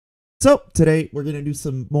So today we're gonna do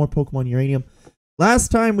some more Pokemon Uranium. Last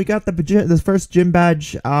time we got the first gym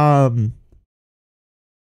badge.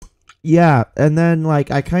 Yeah, and then like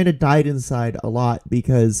I kind of died inside a lot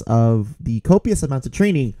because of the copious amounts of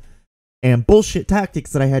training and bullshit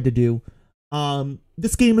tactics that I had to do.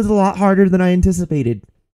 This game is a lot harder than I anticipated,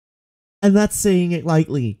 and that's saying it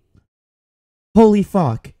lightly. Holy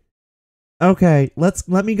fuck. Okay,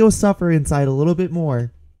 let me go suffer inside a little bit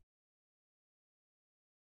more.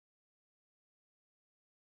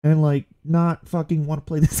 And like not fucking want to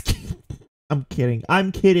play this game. I'm kidding.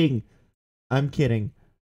 I'm kidding. I'm kidding.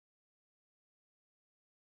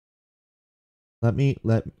 Let me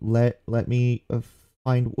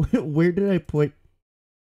find where did I put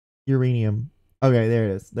Uranium? Okay, there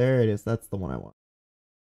it is. There it is. That's the one I want.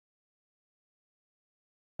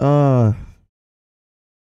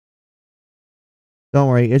 Don't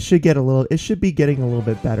worry. It should be getting a little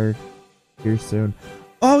bit better here soon.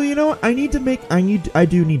 Oh, you know what? I do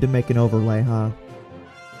need to make an overlay, huh?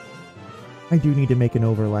 I do need to make an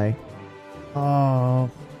overlay. Oh.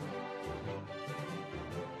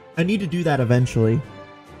 I need to do that eventually.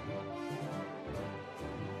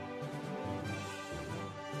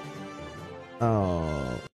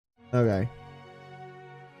 Oh. Okay.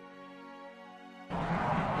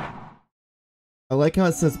 I like how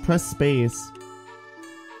it says press space.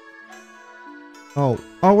 Oh,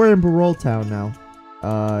 we're in Barol Town now.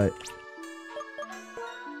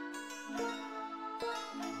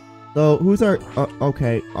 So who's our?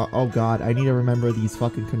 Okay. Oh God, I need to remember these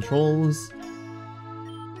fucking controls.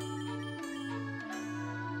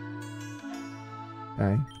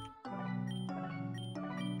 Okay.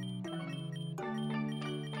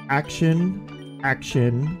 Action.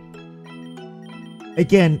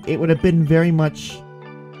 Again, it would have been very much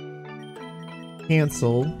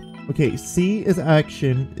cancel. Okay, C is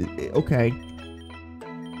action. Okay.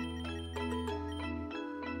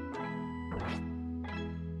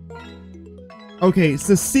 Okay,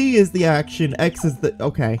 so C is the action, X is the...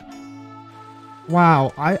 Okay.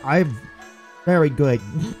 Wow, I'm very good.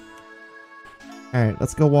 Alright,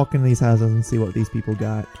 let's go walk into these houses and see what these people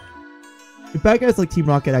got. If bad guys like Team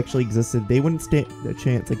Rocket actually existed, they wouldn't stand a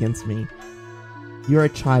chance against me. You're a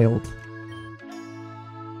child.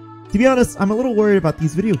 To be honest, I'm a little worried about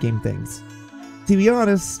these video game things. To be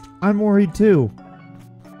honest, I'm worried too.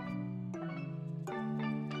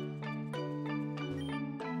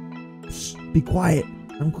 Shh, be quiet.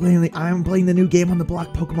 I'm playing the new game on the block,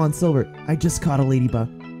 Pokemon Silver. I just caught a ladybug.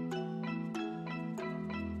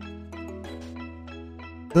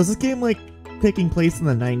 Does this game like taking place in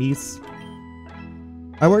the 90s?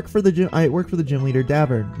 I work for the gym leader,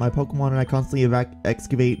 Davern. My Pokemon and I constantly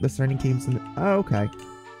excavate the surrounding caves and... Oh, okay.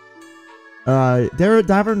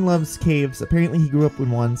 Davern loves caves. Apparently he grew up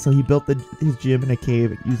in one, so he built his gym in a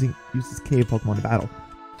cave uses cave Pokemon to battle.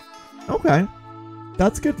 Okay.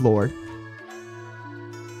 That's good lore.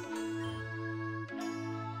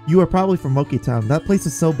 You are probably from Moki Town. That place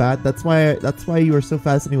is so bad. That's why you are so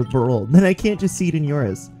fascinated with Barol. Then I can't just see it in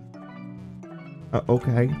yours.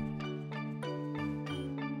 Okay.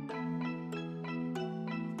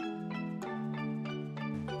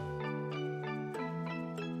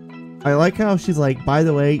 I like how she's like, by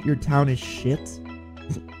the way, your town is shit.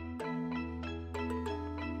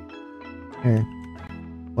 Hey.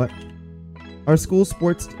 What? Our school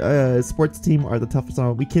sports team are the toughest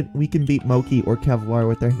on. We can beat Moki or Kevlar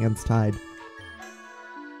with their hands tied.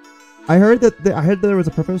 I heard there was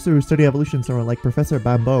a professor who studied evolution somewhere, like Professor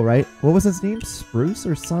Bambo, right? What was his name? Spruce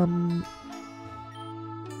or some...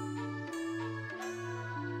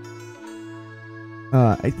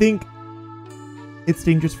 I think it's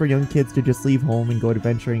dangerous for young kids to just leave home and go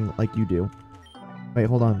adventuring like you do. Wait,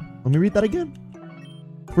 hold on. Let me read that again.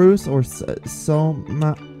 Spruce or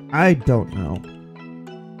Soma... I don't know.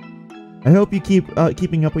 I hope you keep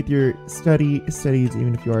keeping up with your studies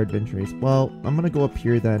even if you are adventurous. Well, I'm gonna go up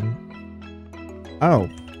here then. Oh,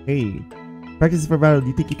 hey. Practice for battle. Do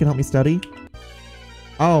you think you can help me study?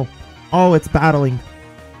 Oh, it's battling.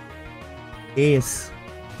 Yes.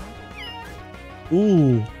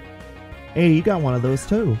 Ooh. Hey, you got one of those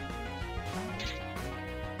too.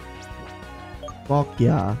 Fuck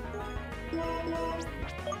yeah.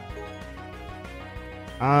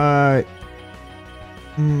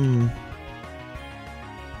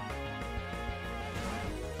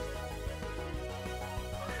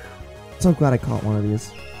 So glad I caught one of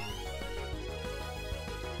these.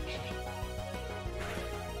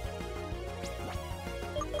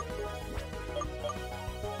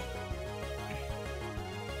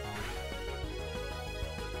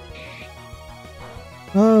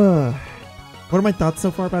 What are my thoughts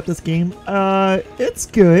so far about this game? It's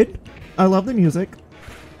good. I love the music.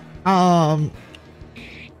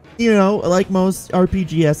 You know, like most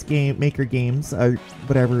RPGs game maker games, or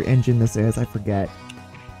whatever engine this is, I forget.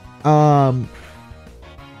 The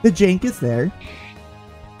jank is there.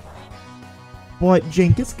 But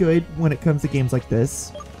jank is good when it comes to games like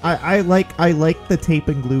this. I like the tape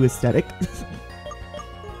and glue aesthetic.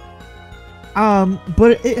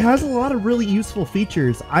 But it has a lot of really useful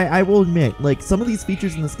features. I will admit, like, some of these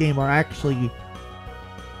features in this game are actually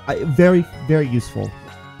very, very useful.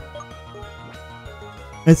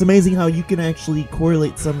 It's amazing how you can actually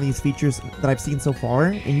correlate some of these features that I've seen so far,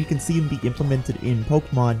 and you can see them be implemented in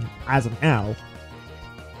Pokemon as of now.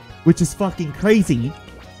 Which is fucking crazy.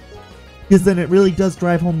 Because then it really does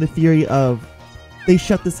drive home the theory of they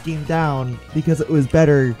shut this game down because it was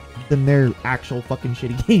better than their actual fucking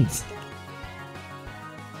shitty games.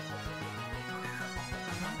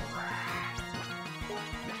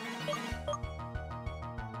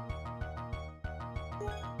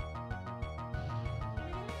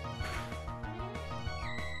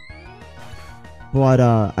 But,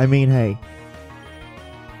 I mean, hey.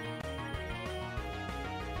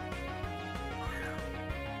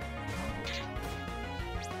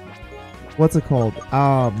 What's it called?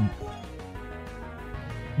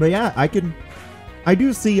 But yeah, I can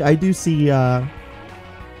see, I could see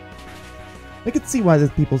why the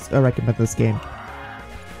people recommend this game.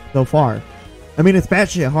 So far. I mean, it's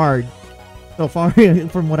batshit hard. So far,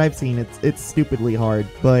 from what I've seen, it's stupidly hard,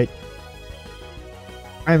 but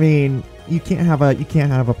I mean, you can't have a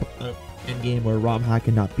end game where ROM hack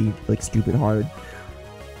cannot be like stupid hard.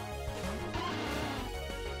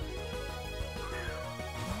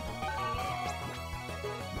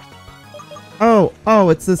 Oh,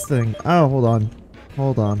 it's this thing. Oh, hold on.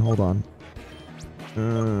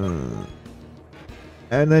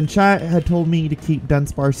 And then chat had told me to keep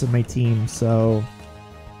Dunsparce in my team, so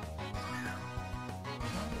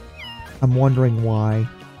I'm wondering why.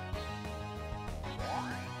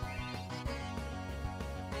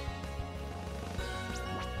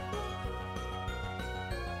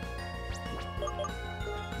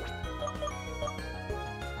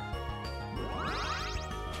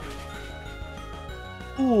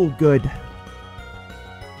 Oh, good.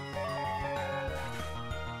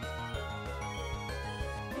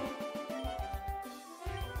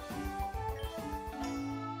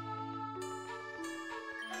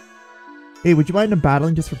 Hey, would you mind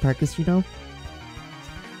battling just for practice, you know?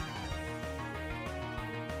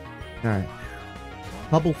 Alright.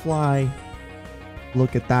 Bubble fly.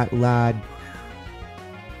 Look at that, lad.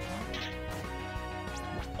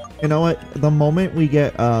 You know what? The moment we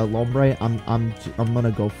get Lombre, I'm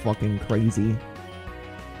gonna go fucking crazy.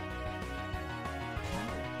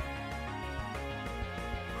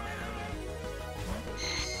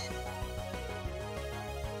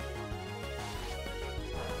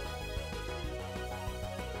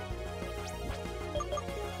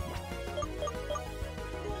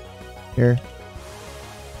 Here.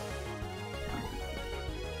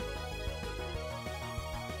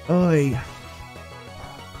 Oi.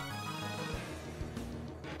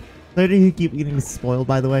 Why do you keep getting spoiled,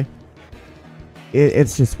 by the way?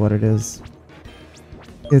 It's just what it is.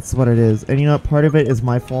 It's what it is. And you know what? Part of it is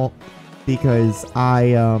my fault. Because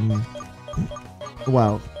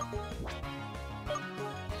well.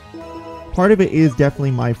 Part of it is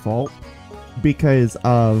definitely my fault. Because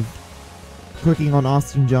of clicking on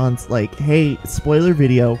Austin John's, like, hey, spoiler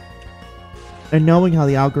video. And knowing how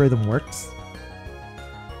the algorithm works.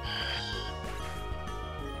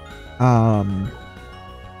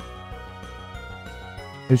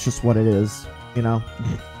 It's just what it is, you know?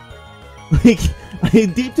 Like,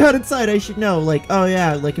 deep down inside I should know, like, oh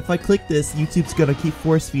yeah, like if I click this, YouTube's gonna keep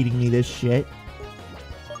force feeding me this shit.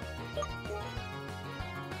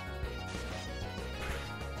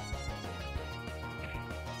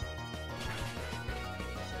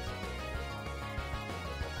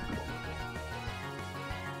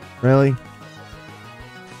 Really?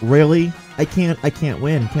 Really? I can't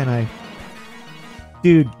win, can I?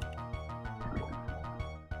 Dude.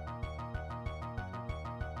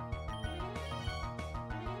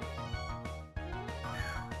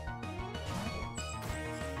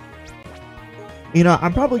 You know,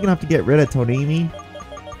 I'm probably gonna have to get rid of Tonimi.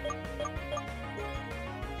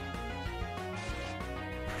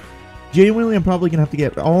 Genuinely, I'm probably gonna have to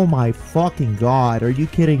get... Oh my fucking god, are you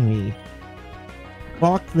kidding me?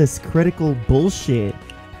 Fuck this critical bullshit.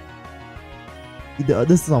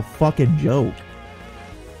 This is a fucking joke.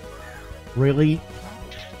 Really?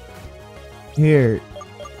 Here.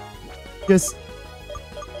 Just...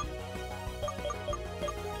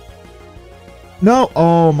 No!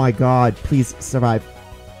 Oh my god, please survive.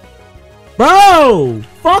 Bro!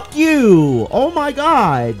 Fuck you! Oh my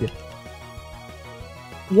god!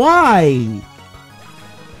 Why?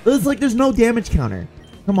 It's like there's no damage counter.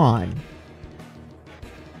 Come on.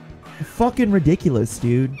 Fucking ridiculous,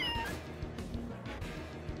 dude.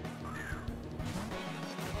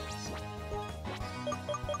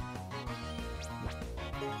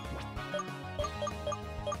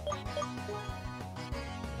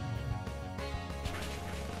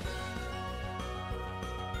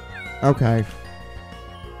 Okay.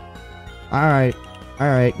 Alright.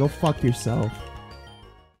 Alright, go fuck yourself.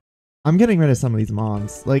 I'm getting rid of some of these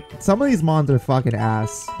mons. Like, some of these mons are fucking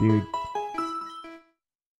ass, dude.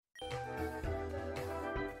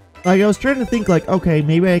 Like, I was trying to think, like, okay,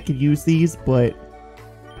 maybe I could use these, but...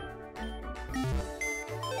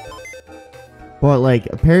 But, like,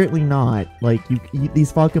 apparently not. Like,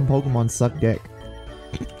 these fucking Pokemon suck dick.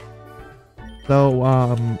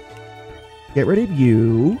 So, get rid of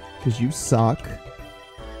you, because you suck.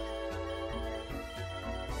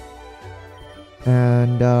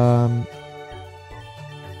 And,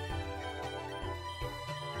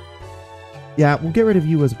 yeah, we'll get rid of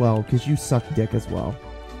you as well, because you suck dick as well.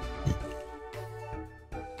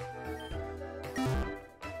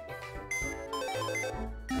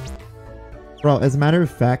 Bro, as a matter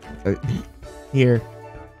of fact, here.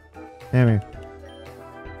 Damn here.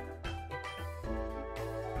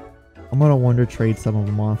 I'm gonna Wonder Trade some of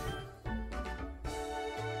them off.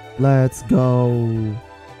 Let's go.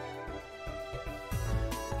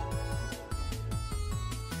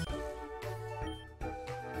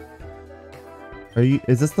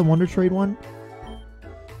 Is this the Wonder Trade one?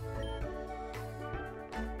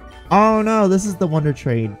 Oh no, this is the Wonder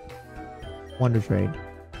Trade. Wonder Trade.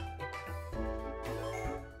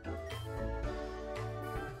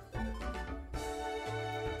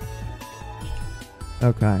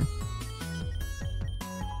 Okay.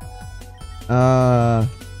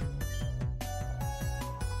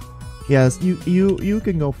 Yes, you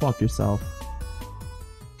can go fuck yourself.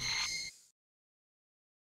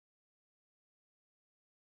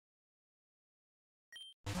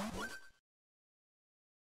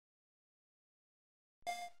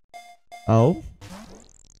 Oh?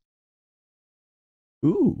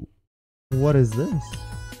 Ooh. What is this?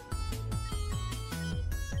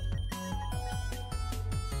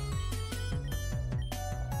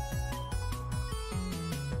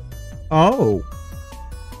 Oh.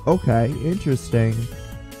 Okay, interesting.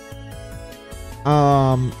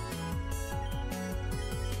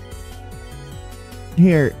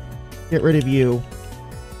 Here, get rid of you.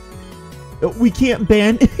 We can't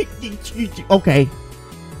ban. Okay.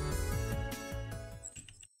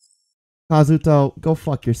 Kazuto, go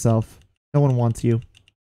fuck yourself. No one wants you.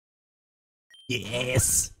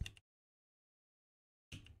 Yes.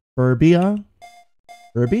 Furbia?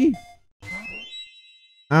 Furby?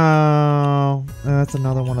 Oh, that's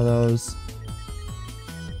another one of those.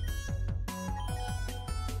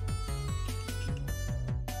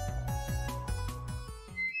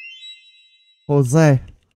 Jose.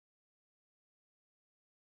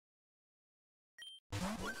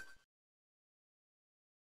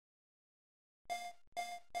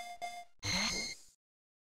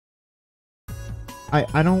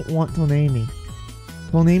 I don't want Tonami.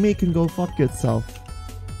 Tonami can go fuck itself.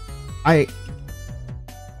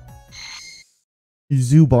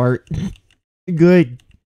 Zubart. Good.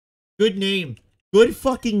 Good name. Good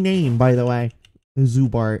fucking name, by the way.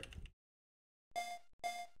 Zubart.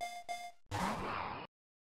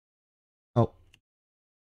 Oh.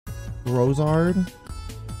 Rosard.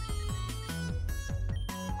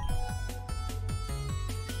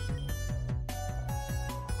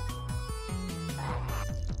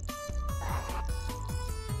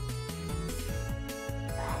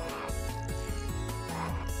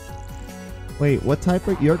 Wait, what type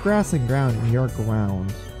of... You're grass and ground, and you're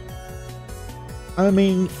ground. I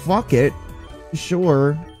mean, fuck it.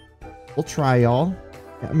 Sure. We'll try, y'all.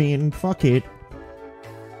 I mean, fuck it.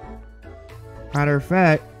 Matter of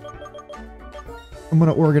fact, I'm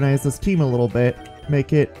gonna organize this team a little bit.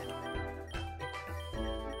 Make it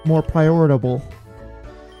more prioritizable.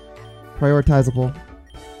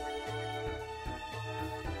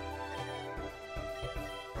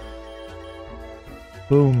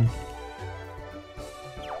 Boom.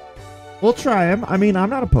 We'll try him. I mean,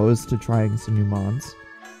 I'm not opposed to trying some new mons.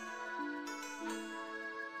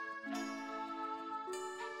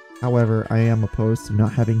 However, I am opposed to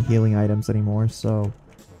not having healing items anymore, so...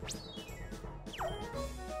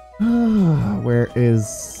 Where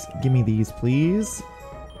is... Give me these, please.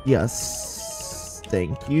 Yes.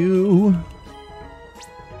 Thank you.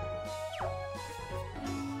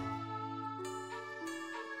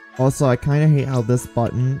 Also, I kind of hate how this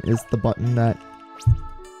button is the button that...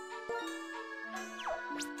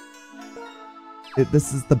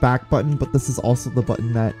 this is the back button, but this is also the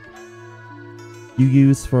button that you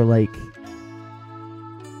use for, like...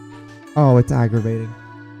 Oh, it's aggravating.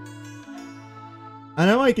 I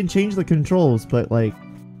know I can change the controls, but, like...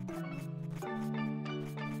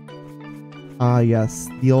 Ah, yes.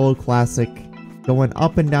 The old classic. Going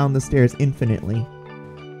up and down the stairs infinitely.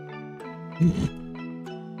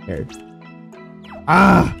 There.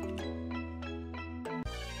 Ah!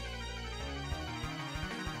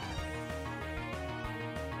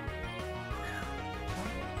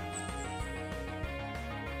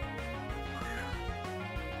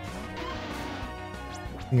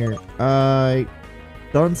 Here.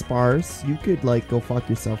 Dunsparce, you could, like, go fuck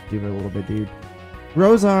yourself, dude, a little bit, dude.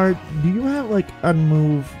 Rosard, do you have, like, a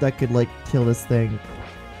move that could, like, kill this thing?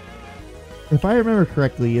 If I remember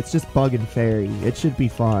correctly, it's just Bug and Fairy. It should be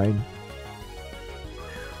fine.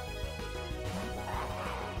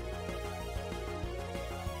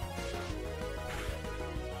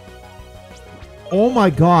 Oh my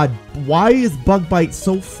god, why is Bug Bite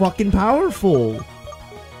so fucking powerful?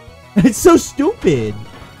 It's so stupid!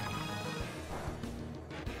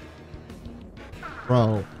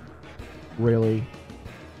 Bro. Really?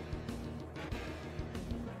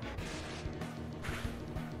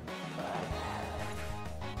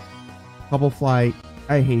 Bubblefly,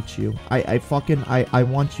 I hate you. I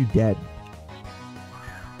want you dead.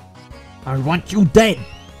 I want you dead!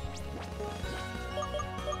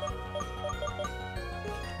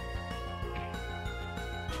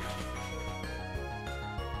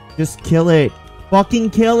 Just kill it.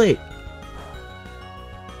 Fucking kill it.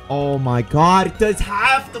 Oh my god, it does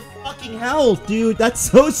half the fucking health, dude. That's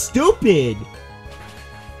so stupid.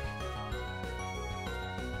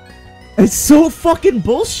 It's so fucking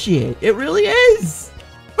bullshit. It really is.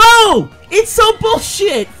 Bro, it's so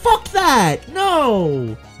bullshit. Fuck that.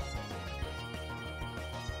 No.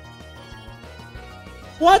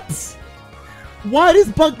 What? Why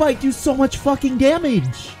does Bug Bite do so much fucking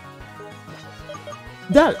damage?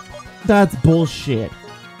 That's bullshit.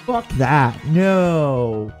 Fuck that.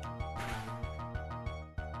 No.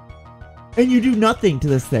 And you do nothing to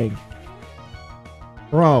this thing.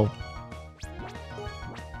 Bro.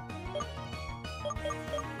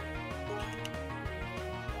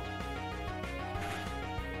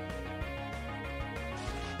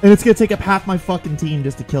 And it's gonna take up half my fucking team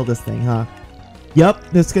just to kill this thing, huh? Yep,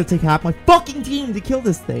 it's gonna take half my fucking team to kill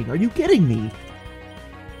this thing. Are you kidding me?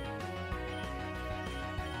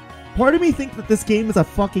 Part of me thinks that this game is a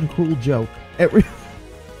fucking cruel joke.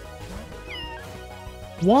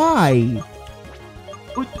 Why?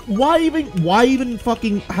 Why even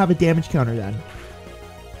fucking have a damage counter then?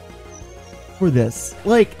 For this.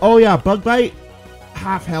 Like, oh yeah, Bug Bite,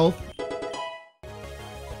 half health.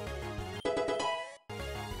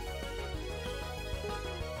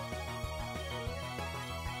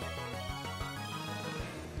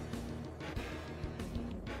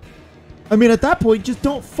 I mean, at that point, just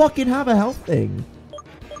don't fucking have a health thing.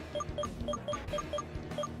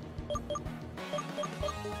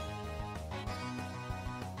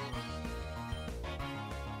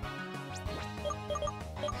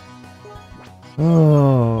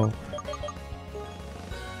 Oh.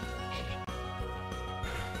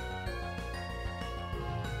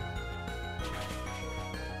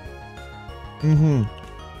 Mm-hmm.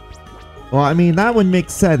 Well, I mean, that one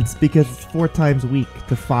makes sense because it's 4 times weak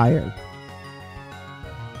to fire.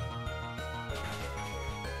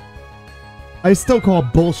 I still call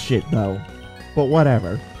bullshit, though. But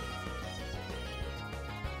whatever.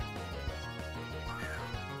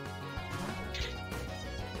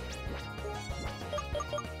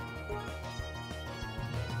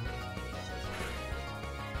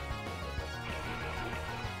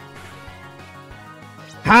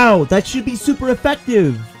 How? That should be super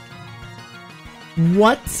effective!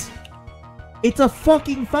 What? It's a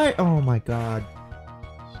fucking fire- oh my god.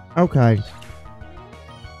 Okay.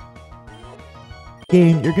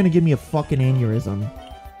 Game, you're gonna give me a fucking aneurysm.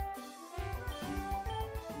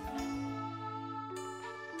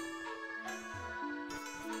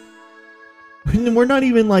 We're not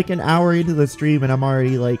even like an hour into the stream and I'm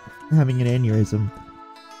already like having an aneurysm.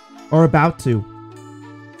 Or about to.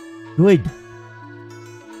 Good.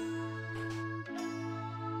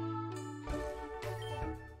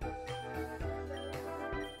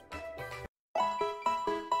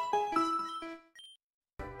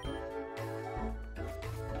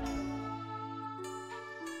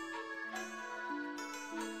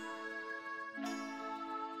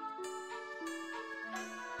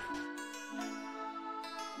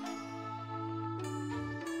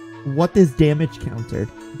 What is damage counter?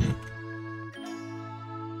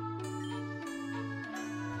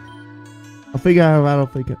 I'll figure out how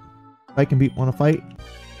to figure if I can wanna fight.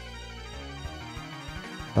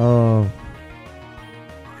 Oh.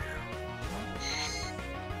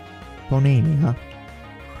 Flamie, huh?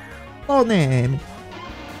 Flamie.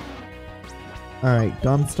 Alright,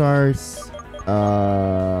 Dumbstars.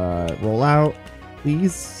 Roll out,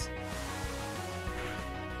 please.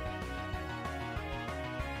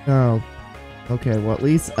 Oh. Okay, well at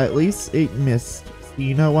least it missed. So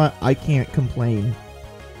you know what? I can't complain.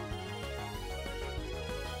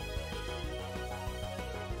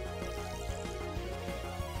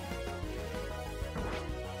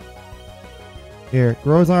 Here,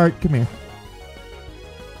 Grozard, come here.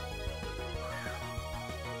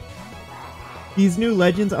 These new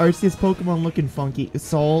Legends Arceus Pokemon looking funky.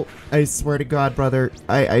 Soul, I swear to God, brother.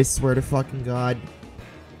 I swear to fucking God.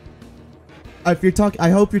 If you're I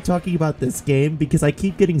hope you're talking about this game because I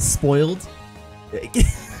keep getting spoiled.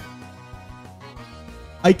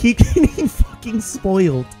 I keep getting fucking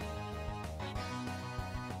spoiled.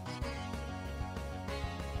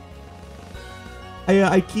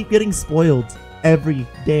 I keep getting spoiled every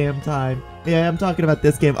damn time. Yeah, I'm talking about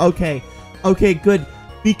this game. Okay. Okay, good.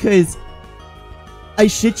 Because I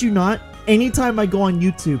shit you not, anytime I go on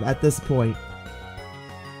YouTube at this point,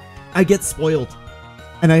 I get spoiled.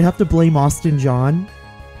 And I have to blame Austin John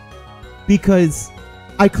because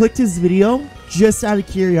I clicked his video just out of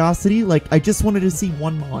curiosity. Like, I just wanted to see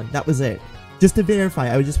one mon. That was it. Just to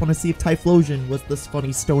verify. I just want to see if Typhlosion was this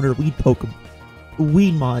funny stoner weed Pokemon.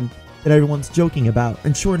 Weed mon that everyone's joking about.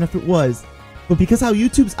 And sure enough, it was. But because how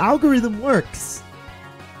YouTube's algorithm works,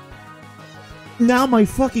 now my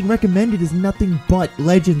fucking recommended is nothing but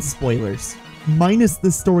Legend spoilers. Minus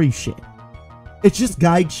the story shit. It's just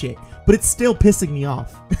guide shit. But it's still pissing me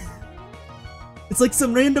off. It's like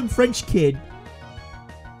some random French kid.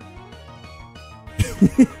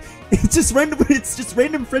 It's just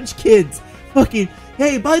random French kids. Fucking,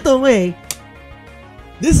 hey, by the way,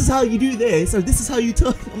 this is how you do this, or this is how you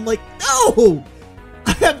talk. I'm like, no!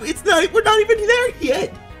 We're not even there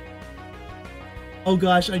yet. Oh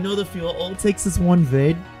gosh, I know the feel. All it takes is one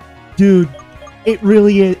vid. Dude, it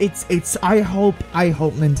really is. I hope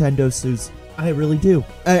Nintendo sues. I really do.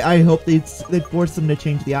 I hope they force them to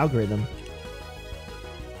change the algorithm.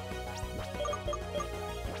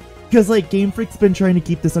 Because, like, Game Freak's been trying to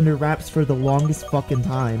keep this under wraps for the longest fucking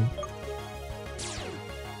time.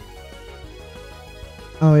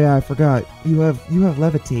 Oh yeah, I forgot. You have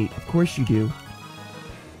Levitate. Of course you do.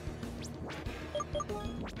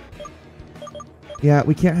 Yeah,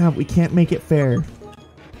 we can't make it fair.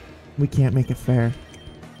 We can't make it fair.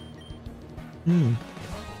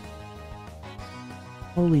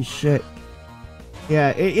 Holy shit. Yeah,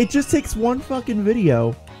 it just takes one fucking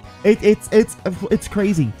video. It's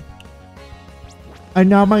crazy. And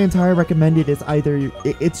now my entire recommended is either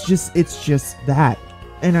it's just that.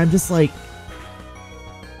 And I'm just like,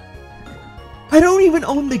 I don't even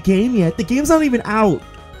own the game yet. The game's not even out.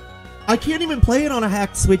 I can't even play it on a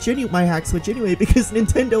hacked Switch my hacked Switch anyway, because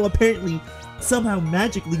Nintendo apparently somehow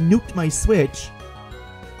magically nuked my Switch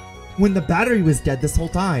when the battery was dead this whole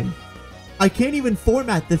time. I can't even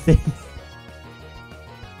format the thing.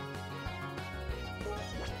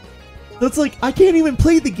 So it's like, I can't even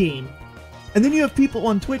play the game. And then you have people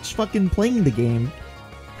on Twitch fucking playing the game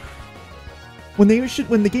when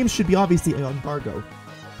the game should be obviously on embargo.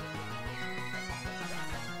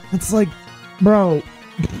 It's like, bro,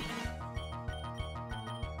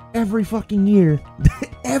 every fucking year,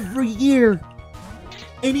 every year,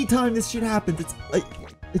 anytime this shit happens,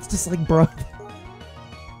 it's just like, bro.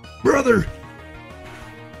 Brother!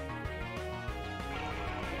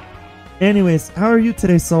 Anyways, how are you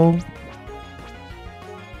today, Soul?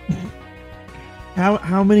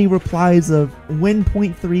 How many replies of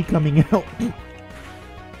Win.3 coming out?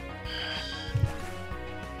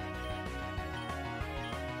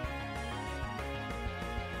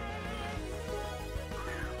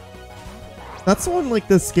 That's one, like,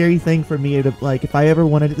 the scary thing for me to, like, if I ever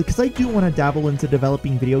wanted to, because I do want to dabble into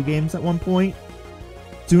developing video games at one point.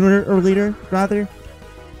 Sooner or later, rather.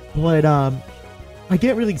 But, I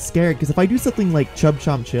get really scared, because if I do something like Chub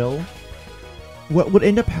Chomp Chill, what would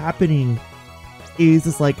end up happening is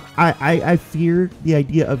just like, I fear the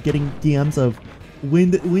idea of getting DMs of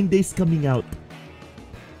when this coming out.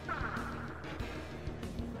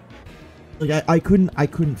 Like, I couldn't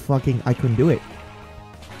do it.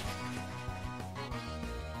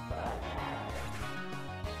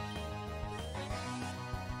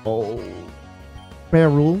 Oh. Fair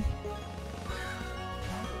rule.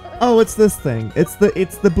 Oh, it's this thing. It's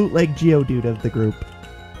the bootleg Geodude of the group.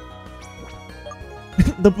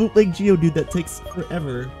 the bootleg Geodude that takes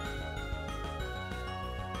forever.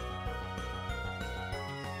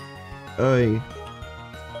 Oy.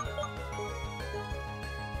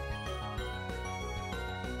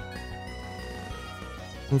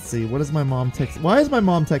 Let's see, what is my mom text? Why is my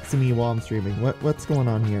mom texting me while I'm streaming? What's going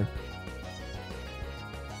on here?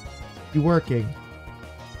 You working?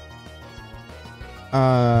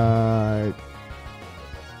 The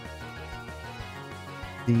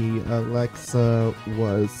Alexa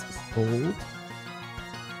was sold.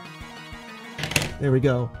 There we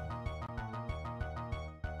go.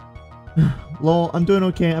 Lol, I'm doing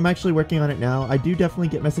okay. I'm actually working on it now. I do definitely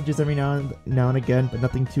get messages every now and again, but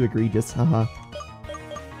nothing too egregious. Haha.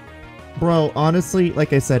 Bro, honestly,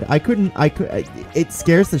 like I said, it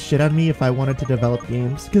scares the shit out of me if I wanted to develop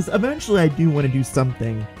games, because eventually I do want to do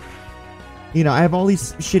something. You know, I have all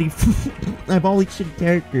these shitty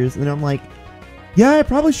characters, and I'm like, yeah, I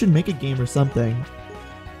probably should make a game or something.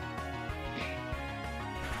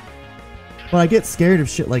 But I get scared of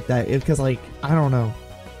shit like that, because, like, I don't know.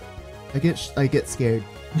 I get scared.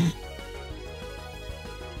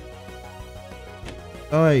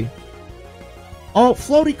 Oi. Oh,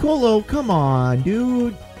 Floaty Colo, come on,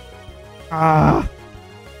 dude. Ah.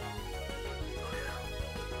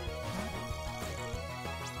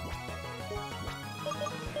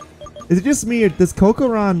 Is it just me or does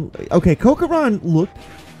Kokoron... Okay, Kokoron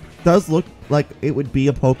does look like it would be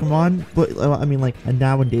a Pokemon, but I mean like a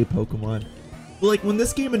nowadays Pokemon. But like when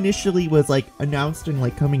this game initially was like announced and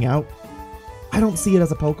like coming out, I don't see it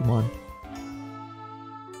as a Pokemon.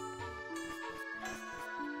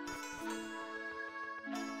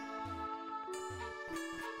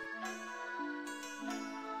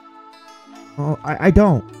 Oh, I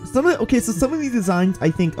don't. So some of these designs,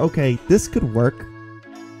 I think, okay, this could work.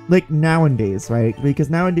 Like nowadays, right? Because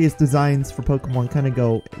nowadays designs for Pokemon kind of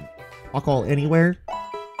go, I'll call anywhere.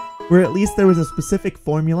 Where at least there was a specific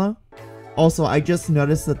formula. Also, I just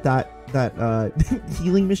noticed that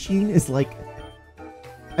healing machine is like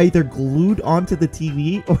either glued onto the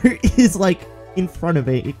TV or is like in front of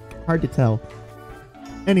it. It's hard to tell.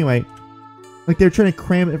 Anyway, like they're trying to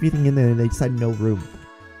cram everything in there and they decided no room.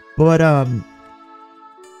 But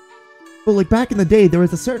like back in the day, there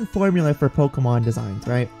was a certain formula for Pokemon designs,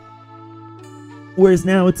 right? Whereas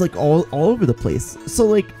now it's like all over the place. So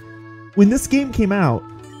like when this game came out,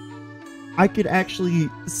 I could actually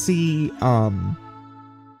see most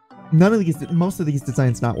of these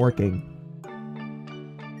designs not working.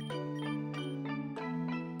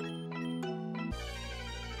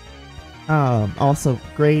 Also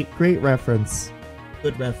great reference.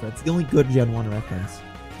 Good reference. The only good Gen 1 reference.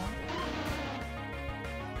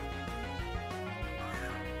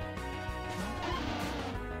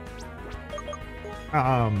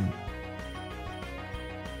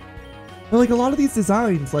 But like a lot of these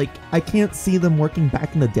designs, like I can't see them working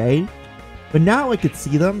back in the day, but now I could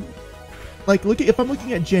see them. Like if I'm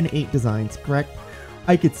looking at Gen 8 designs, correct?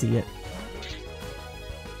 I could see it.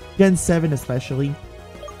 Gen 7 especially.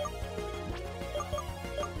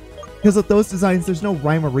 Because with those designs, there's no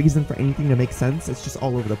rhyme or reason for anything to make sense. It's just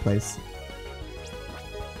all over the place.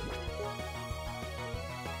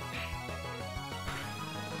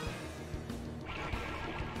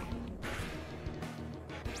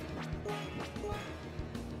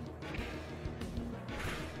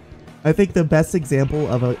 I think the best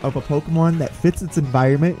example of a Pokemon that fits its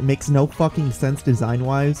environment and makes no fucking sense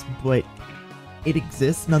design-wise, but it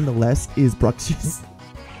exists nonetheless, is Bruxius.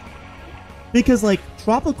 Because, like,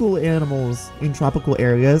 tropical animals in tropical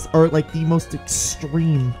areas are, like, the most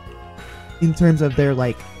extreme in terms of their,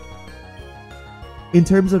 like...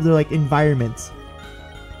 environment.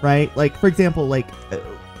 Right? Like, for example, like...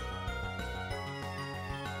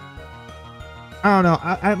 I don't know,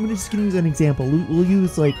 I'm just gonna use an example. We'll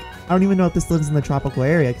use, like... I don't even know if this lives in the tropical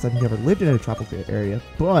area, because I've never lived in a tropical area,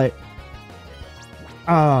 but...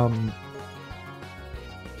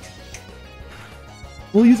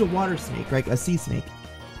 we'll use a water snake, right? A sea snake.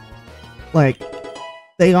 Like,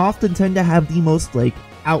 they often tend to have the most, like,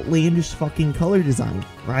 outlandish fucking color design,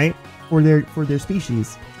 right? For their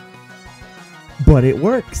species. But it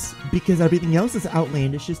works, because everything else is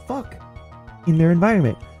outlandish as fuck in their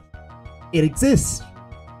environment. It exists.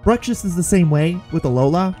 Bruxius is the same way with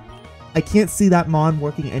Alola. I can't see that Mon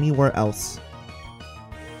working anywhere else.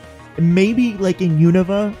 Maybe, like, in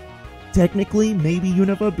Unova, technically, maybe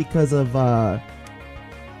Unova, because of,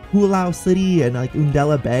 Hulao City and, like,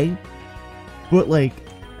 Undella Bay. But, like,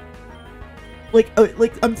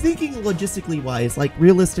 I'm thinking logistically wise, like,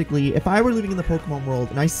 realistically, if I were living in the Pokemon world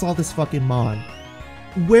and I saw this fucking Mon,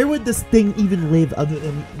 where would this thing even live other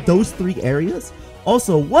than those 3 areas?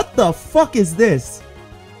 Also, what the fuck is this?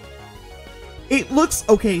 It looks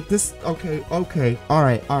okay. This okay. All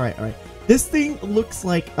right. This thing looks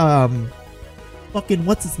like fucking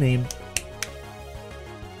what's his name?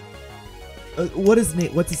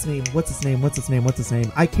 What's his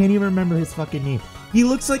name? I can't even remember his fucking name. He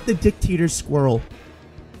looks like the dictator squirrel.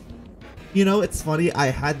 You know, it's funny. I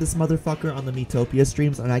had this motherfucker on the Metopia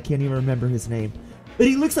streams, and I can't even remember his name. But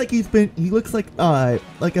he looks like he looks like a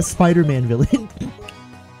Spider-Man villain.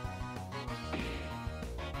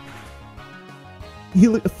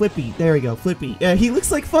 Flippy. There we go, Flippy. Yeah, he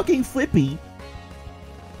looks like fucking Flippy.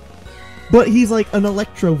 But he's like an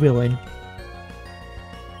Electro villain.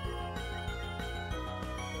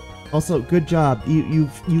 Also, good job.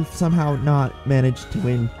 You've somehow not managed to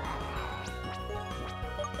win.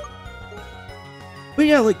 But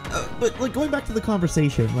yeah, but going back to the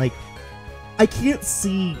conversation, like, I can't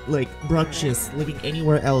see like Bruxious living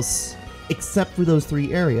anywhere else except for those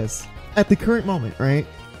 3 areas at the current moment, right?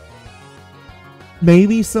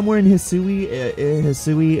 Maybe somewhere in Hisui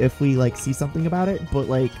if we like see something about it, but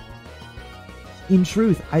like, in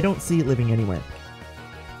truth, I don't see it living anywhere.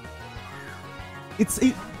 It's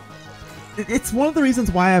one of the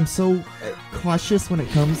reasons why I'm so cautious when it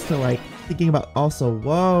comes to like thinking about. Also,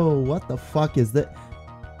 whoa, what the fuck is that?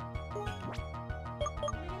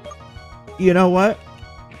 You know what?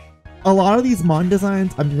 A lot of these mon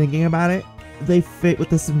designs, I'm thinking about it, they fit with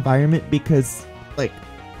this environment because, like,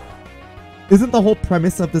 isn't the whole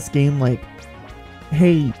premise of this game like,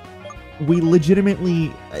 hey, we legitimately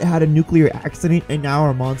had a nuclear accident and now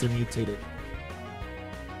our mons are mutated?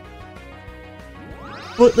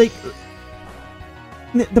 But like,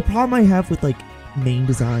 the problem I have with like main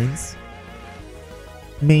designs,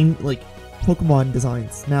 like Pokemon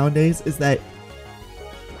designs nowadays, is that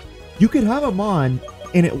you could have a mon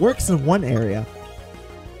and it works in one area,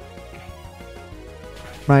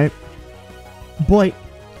 right? But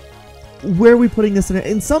where are we putting this in?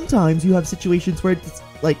 And sometimes you have situations where it's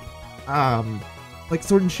like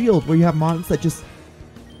Sword and Shield, where you have mons that just,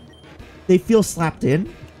 they feel slapped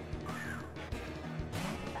in.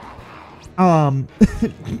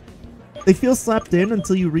 They feel slapped in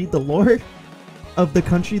until you read the lore of the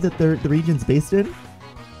country that the region's based in.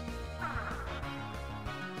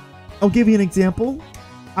 I'll give you an example.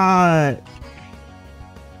 That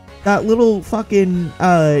little fucking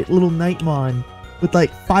little Nightmon with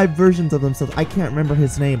like 5 versions of themselves. I can't remember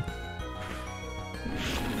his name.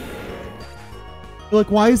 Like,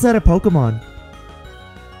 why is that a Pokemon?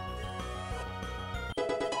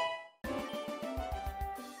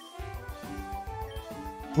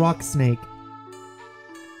 Rock Snake.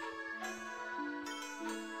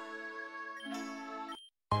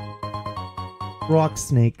 Rock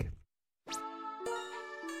Snake.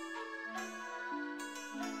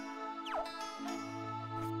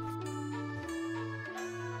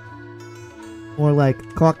 More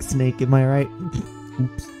like Cock Snake, am I right?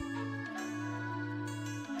 Oops.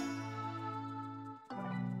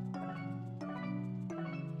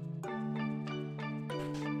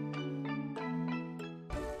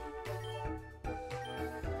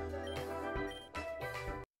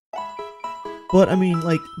 But I mean,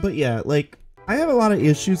 like, but yeah, like, I have a lot of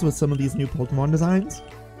issues with some of these new Pokemon designs.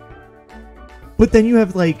 But then you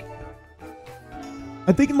have, like,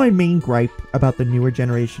 I think my main gripe about the newer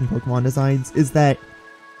generation Pokemon designs is that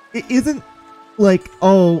it isn't like,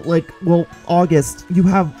 oh, like, well, August, you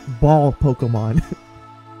have ball Pokemon.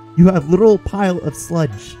 You have literal pile of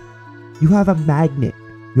sludge. You have a magnet.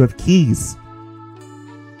 You have keys.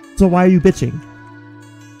 So why are you bitching?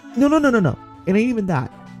 No. It ain't even that.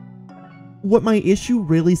 What my issue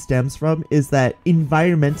really stems from is that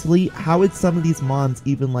environmentally, how would some of these mons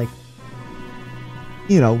even, like,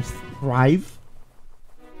 you know, thrive?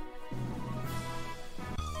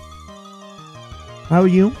 How are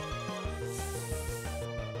you?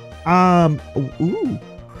 Ooh.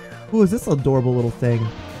 Who is this adorable little thing?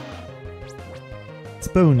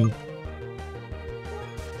 Spony.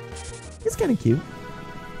 It's kind of cute.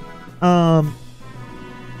 I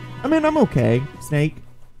mean, I'm okay, Snake.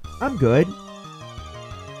 I'm good.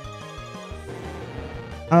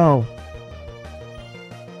 Oh.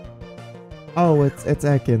 Oh, it's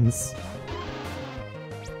Ekans.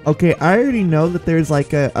 Okay, I already know that there's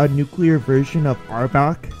like a nuclear version of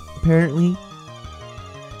Arbok, apparently.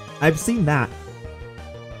 I've seen that.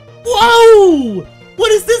 Whoa!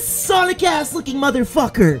 What is this Sonic-ass looking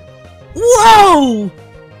motherfucker? Whoa!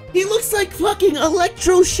 He looks like fucking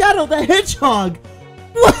Electro Shadow the Hedgehog!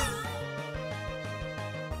 Whoa!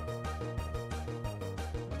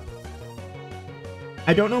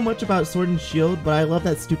 I don't know much about Sword and Shield, but I love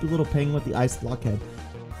that stupid little penguin with the ice block head.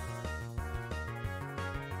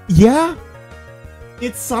 Yeah?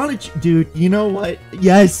 It's Sonic, dude. You know what?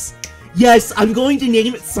 Yes, yes. I'm going to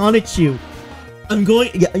name it Sonichu. I'm going.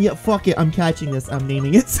 Yeah. Fuck it. I'm catching this. I'm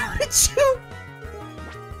naming it Sonichu.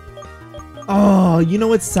 Oh, you know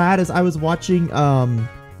what's sad is I was watching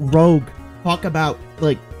Rogue talk about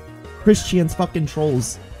like Christian's fucking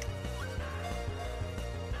trolls.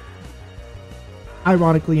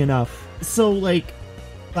 Ironically enough, so like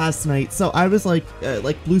last night, so I was like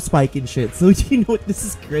Blue Spike and shit. So you know what? This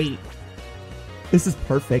is great. This is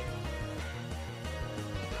perfect.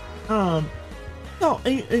 No,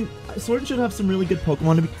 and Sword should have some really good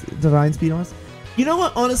Pokemon designs, to be honest. You know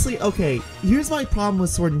what? Honestly, okay. Here's my problem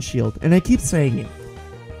with Sword and Shield, and I keep saying it.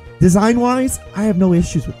 Design-wise, I have no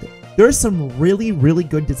issues with it. There are some really, really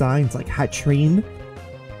good designs, like Hatrine,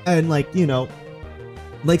 and like, you know,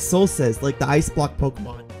 like Soul says, like the Ice Block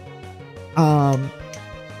Pokemon.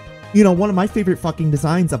 You know, one of my favorite fucking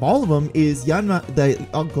designs of all of them is the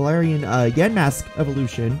Galarian Yamask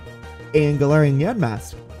evolution and Galarian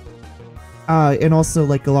Yamask. And also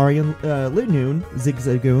like Galarian Linoon,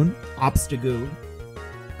 Zigzagoon, Obstagoon.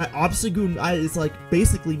 Obstagoon is like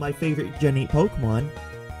basically my favorite Gen 8 Pokemon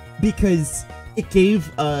because it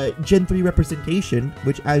gave Gen 3 representation,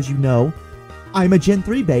 which, as you know, I'm a Gen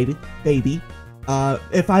 3 baby.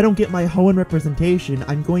 If I don't get my Hoenn representation,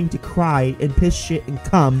 I'm going to cry and piss shit and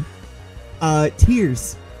cum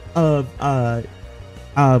tears of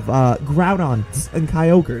Groudons and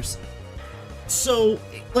Kyogres. So,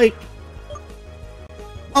 like,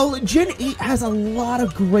 Gen 8 has a lot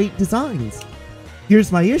of great designs.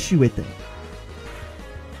 Here's my issue with it.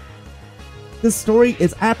 The story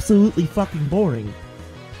is absolutely fucking boring.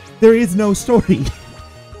 There is no story.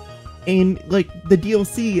 And, like, the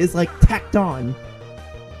DLC is, like, tacked on.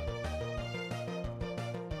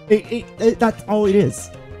 That's all it is.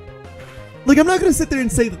 Like, I'm not gonna sit there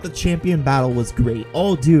and say that the champion battle was great.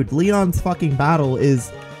 Oh, dude, Leon's fucking battle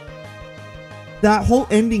is... That whole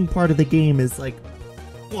ending part of the game is, like,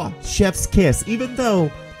 oh, chef's kiss. Even though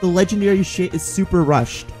the legendary shit is super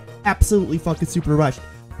rushed. Absolutely fucking super rushed.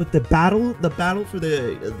 But the battle for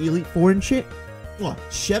the Elite Four and shit, oh,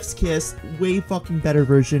 chef's kiss, way fucking better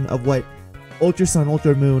version of what Ultra Sun,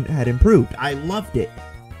 Ultra Moon had improved. I loved it.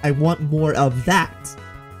 I want more of that.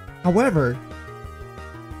 However,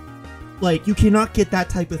 like, you cannot get that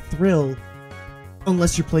type of thrill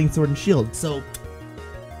unless you're playing Sword and Shield. So,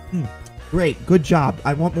 great, good job.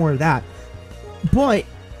 I want more of that. But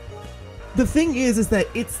the thing is that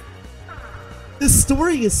the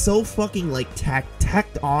story is so fucking like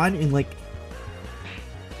tacked on and like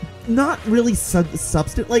not really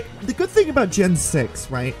substance. Like, the good thing about Gen 6,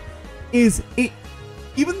 right, is it,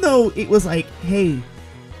 even though it was like, hey,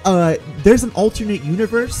 there's an alternate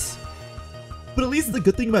universe, but at least the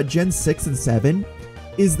good thing about Gen 6 and 7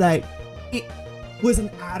 is that it was an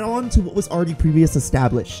add-on to what was already previously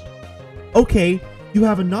established. Okay, you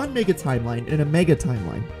have a non-mega timeline and a mega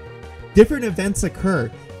timeline. Different events occur,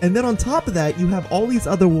 and then on top of that, you have all these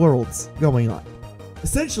other worlds going on.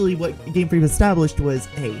 Essentially, what Game Freak established was,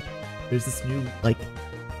 hey, there's this new, like,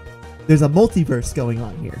 there's a multiverse going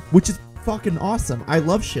on here, which is fucking awesome. I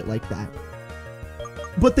love shit like that.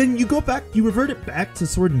 But then you go back, you revert it back to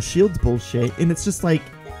Sword and Shield's bullshit, and it's just like,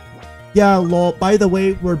 yeah, lol, by the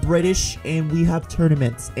way, we're British, and we have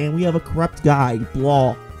tournaments, and we have a corrupt guy,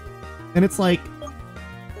 blah. And it's like,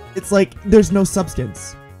 there's no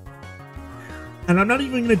substance. And I'm not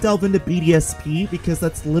even going to delve into BDSP, because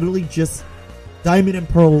that's literally just Diamond and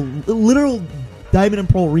Pearl, literal Diamond and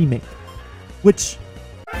Pearl remake. Which,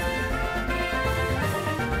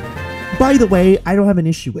 by the way, I don't have an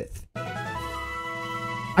issue with.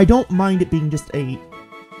 I don't mind it being just a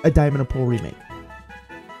Diamond and Pearl remake.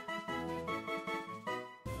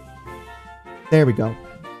 There we go.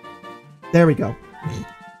 There we go.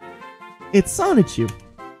 It's Sonichu.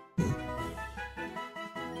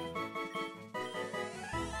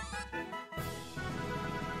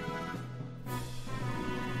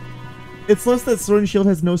 It's less that Sword and Shield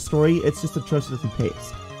has no story, it's just a trustworthy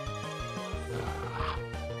pace.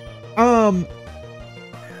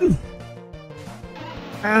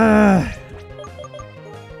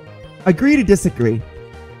 Agree to disagree.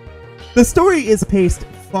 The story is paced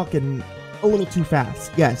fucking a little too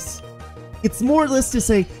fast, yes. It's more or less to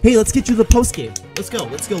say, hey, let's get you the post-game. Let's go,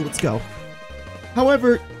 let's go, let's go.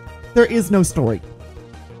 However, there is no story.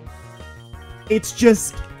 It's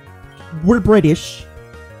just, we're British.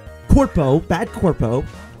 Corpo bad.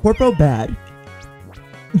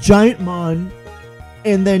 Giant Mon,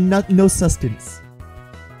 and then no sustenance.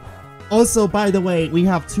 Also, by the way, we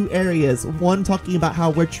have two areas. One talking about how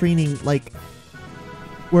we're training, like,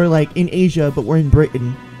 we're like in Asia, but we're in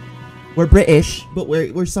Britain. we're British, but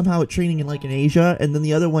we're somehow training in like in Asia. And then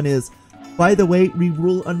the other one is, by the way, we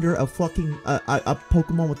rule under a fucking a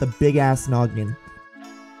Pokemon with a big ass noggin.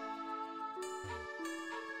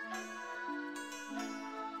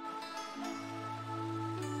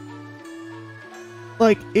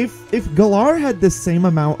 Like, if Galar had the same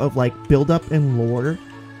amount of, like, build-up and lore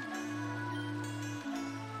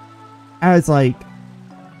as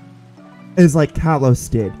Kalos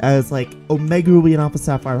did, as, like, Omega Ruby and Alpha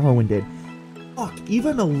Sapphire Hoenn did, fuck,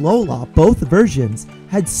 even Alola, both versions,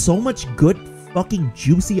 had so much good fucking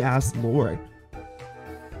juicy-ass lore.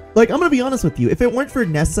 Like, I'm gonna be honest with you, if it weren't for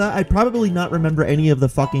Nessa, I'd probably not remember any of the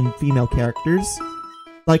fucking female characters.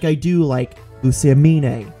 Like I do, like, Lucia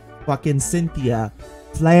Mine, fucking Cynthia,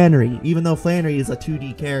 Flannery, even though Flannery is a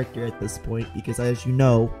 2D character at this point, because as you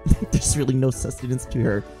know, there's really no sustenance to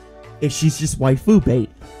her. If she's just waifu bait.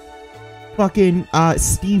 Fucking,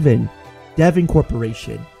 Steven, Devon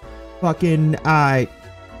Corporation, fucking, the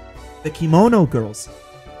Kimono Girls,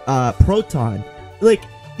 Proton. Like,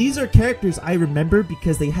 these are characters I remember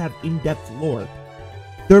because they have in-depth lore.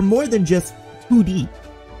 They're more than just 2D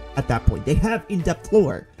at that point. They have in-depth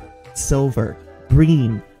lore. Silver,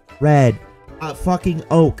 Green, Red, fucking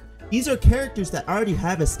Oak. These are characters that already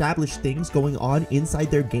have established things going on inside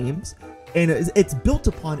their games, and it's built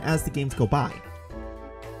upon as the games go by.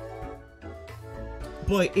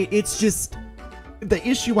 But it's just... the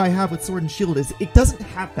issue I have with Sword and Shield is it doesn't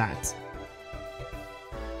have that.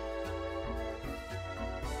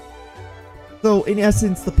 So, in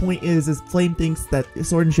essence, the point is Flame thinks that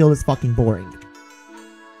Sword and Shield is fucking boring.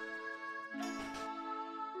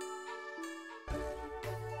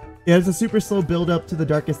 Yeah, it's a super slow build up to the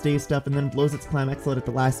Darkest Day stuff and then blows its climax load at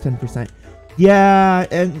the last 10%. Yeah,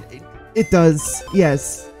 and it does.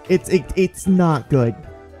 Yes. It's not good.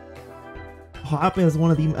 Hop has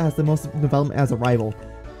the most development as a rival.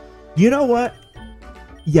 You know what?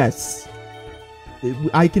 Yes.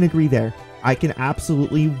 I can agree there. I can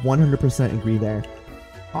absolutely 100% agree there.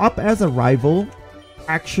 Hop as a rival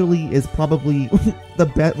actually is probably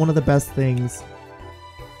one of the best things.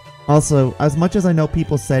 Also, as much as I know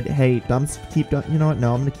people said, hey, you know what?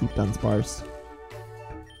 No, I'm gonna keep Dunsparce.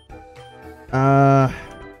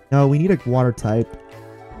 No, we need a water type.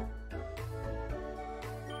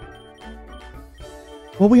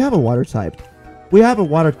 Well, we have a water type. We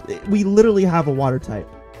literally have a water type.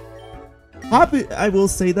 Hop, I will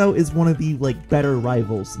say though, is one of the, like, better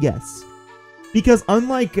rivals, yes. Because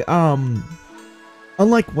unlike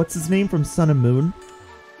what's his name from Sun and Moon,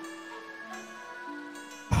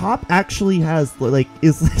 Hop actually has,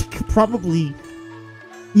 probably,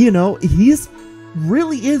 you know,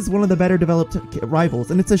 really is one of the better developed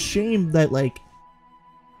rivals, and it's a shame that, like,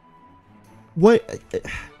 what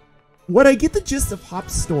I get the gist of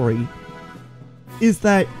Hop's story is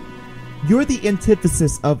that you're the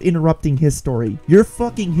antithesis of interrupting his story. You're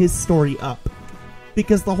fucking his story up.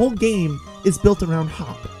 Because the whole game is built around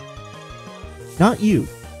Hop. Not you.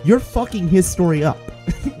 You're fucking his story up.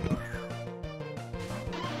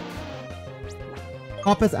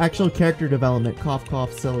 Hop has actual character development. Cough,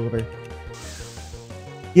 cough, Silver.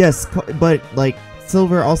 Yes, but, like,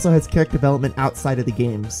 Silver also has character development outside of the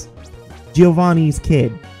games. Giovanni's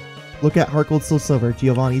kid. Look at Heart Gold Soul Silver.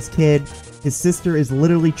 Giovanni's kid. His sister is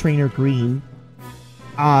literally Trainer Green.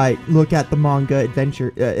 Look at the manga,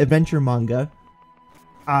 adventure manga.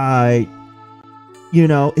 You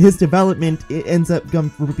know, his development ends up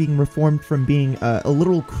being reformed from being a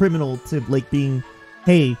little criminal to, like, being,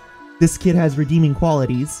 hey, this kid has redeeming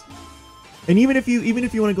qualities. And even if you want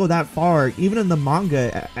to go that far, even in the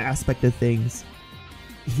manga aspect of things,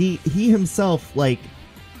 he himself, like,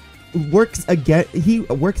 works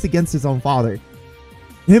against his own father.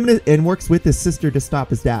 And works with his sister to stop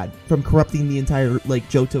his dad from corrupting the entire, like,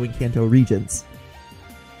 Johto and Kanto regions.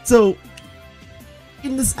 So,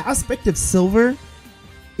 in this aspect of Silver,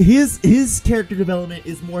 his character development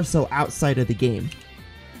is more so outside of the game.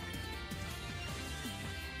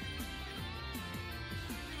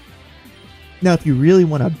 Now, if you really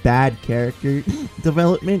want a bad character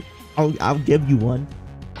development, I'll give you one.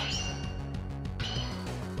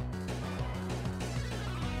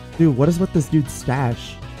 Dude, what is with this dude's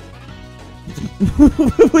stash?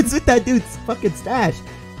 What's with that dude's fucking stash?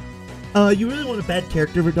 You really want a bad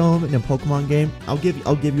character development in a Pokemon game? I'll give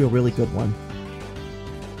you a really good one.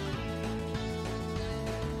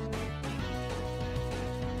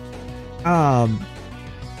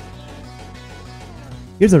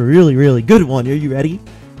 Here's a really, really good one. Are you ready?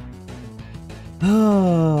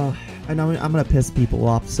 Oh, I know I'm gonna piss people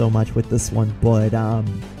off so much with this one, but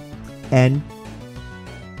N.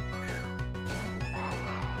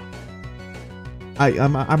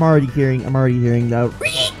 I'm already hearing the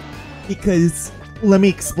because let me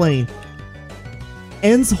explain.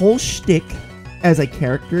 N's whole shtick as a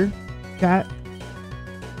character, chat,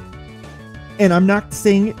 and I'm not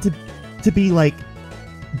saying it to be like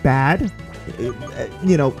bad,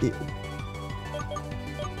 you know.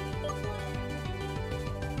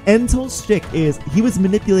 N's whole shtick is he was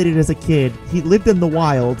manipulated as a kid. He lived in the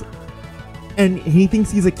wild, and he thinks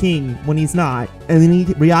he's a king when he's not. And then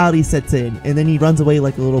reality sets in, and then he runs away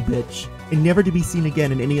like a little bitch, and never to be seen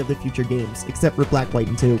again in any of the future games, except for Black, White,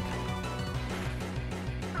 and 2.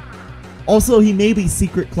 Also, he may be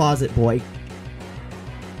Secret Closet Boy.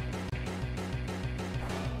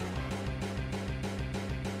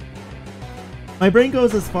 My brain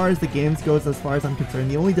goes as far as the games goes as far as I'm concerned.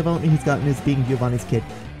 The only development he's gotten is being Giovanni's kid.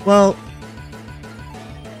 Well,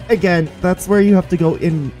 again, that's where you have to go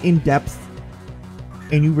in depth,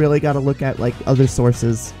 and you really got to look at like other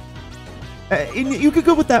sources. And you could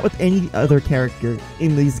go with that with any other character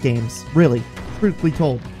in these games, really, truthfully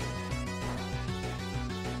told.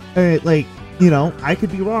 Like, you know, I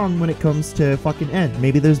could be wrong when it comes to fucking N.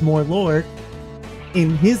 Maybe there's more lore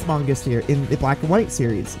in his manga series, in the Black and White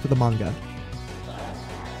series for the manga.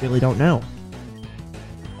 Really don't know.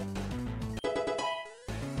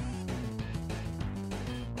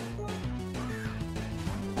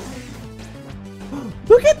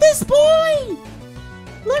 Look at this boy!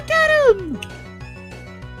 Look at him!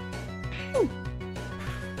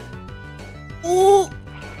 Oh,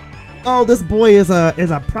 oh, this boy is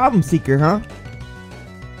a problem seeker, huh?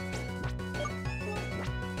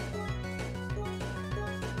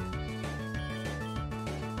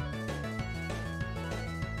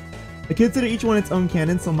 I consider each one its own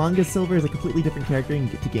canon, so Manga Silver is a completely different character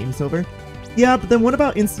and get to Game Silver. Yeah, but then what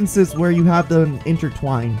about instances where you have them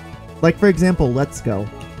intertwined? Like, for example, Let's Go.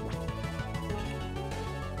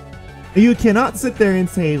 You cannot sit there and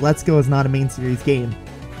say Let's Go is not a main series game,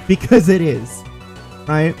 because it is,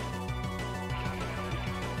 right?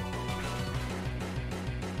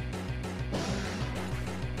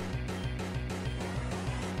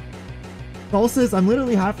 Paul says, I'm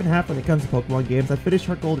literally half and half when it comes to Pokemon games. I finished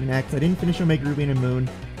Heart Gold and X. I didn't finish Omega Ruby and Moon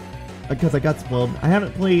because I got spoiled. I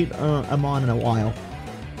haven't played Amon in a while.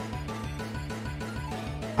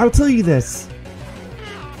 I'll tell you this.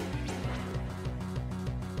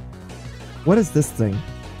 What is this thing?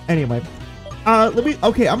 Anyway, I'm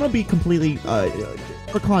gonna be completely,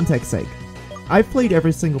 for context sake. I've played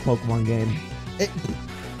every single Pokemon game,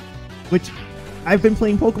 which I've been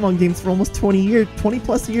playing Pokemon games for almost 20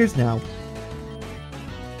 plus years now.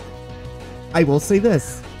 I will say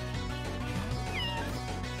this.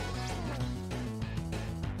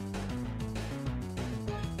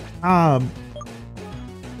 I'll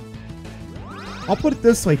put it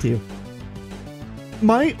this way to you.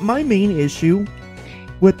 My main issue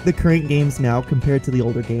with the current games now compared to the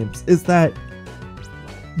older games is that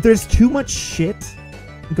there's too much shit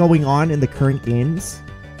going on in the current games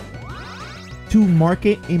to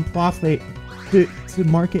market and profit. To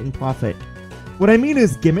market and profit. What I mean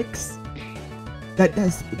is gimmicks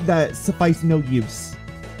that suffice no use.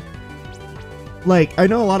 Like, I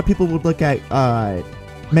know a lot of people would look at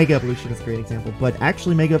Mega Evolution is a great example, but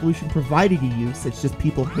actually Mega Evolution provided you use. It's just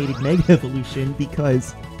people hated Mega Evolution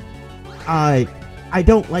because I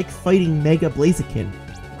don't like fighting Mega Blaziken.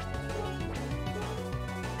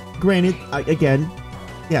 Granted, again,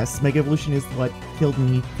 yes, Mega Evolution is what killed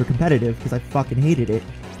me for competitive because I fucking hated it.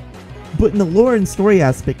 But in the lore and story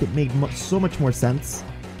aspect, it made so much more sense.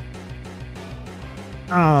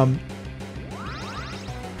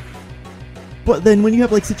 But then when you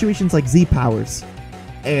have like situations like Z powers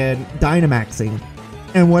and Dynamaxing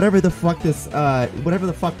and whatever the fuck this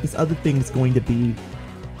other thing is going to be,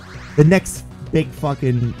 the next big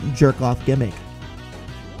fucking jerk off gimmick,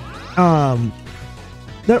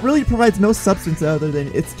 that really provides no substance other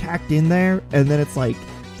than it's tacked in there, and then it's like,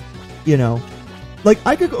 you know, like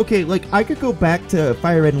I could go back to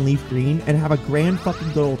Fire Red and Leaf Green and have a grand fucking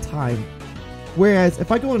good old time. Whereas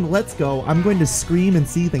if I go in Let's Go, I'm going to scream and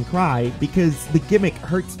seethe and cry because the gimmick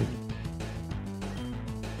hurts me.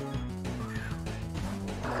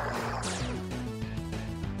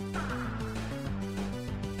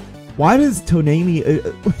 Why does Tonami...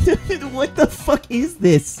 what the fuck is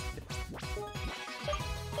this?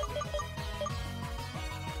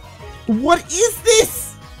 What is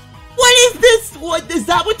this? What is this? What is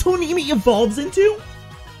that? What Tonami evolves into?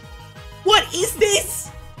 What is this?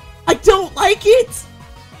 I don't like it.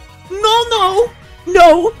 No,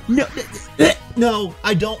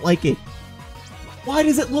 I don't like it. Why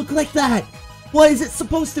does it look like that? What is it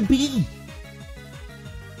supposed to be?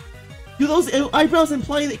 Do those eyebrows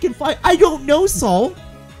imply they can fly? I don't know, Saul.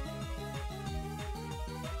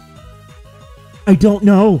 I don't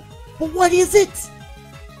know. But what is it?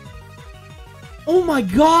 Oh my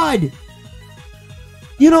god.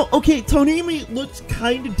 You know, okay, Tonimi looked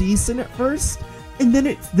kind of decent at first, and then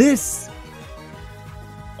it's this.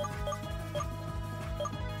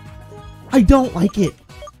 I don't like it.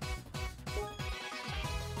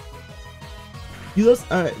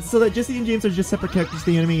 So that Jesse and James are just separate characters,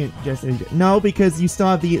 the enemy and Jesse and James. No, because you still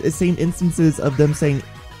have the same instances of them saying,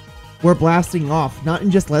 we're blasting off, not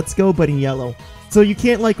in just Let's Go, but in yellow. So you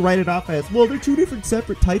can't, like, write it off as, well, they're two different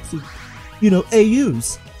separate types of, you know,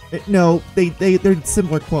 AUs. No, they're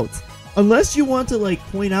similar quotes. Unless you want to, like,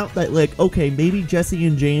 point out that, like, okay, maybe Jesse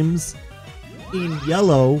and James in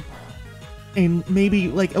yellow, and maybe,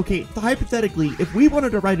 like, okay, hypothetically, if we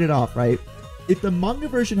wanted to write it off, right? If the manga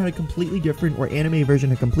version had a completely different, or anime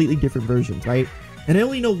version had completely different versions, right? And I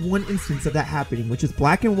only know one instance of that happening, which is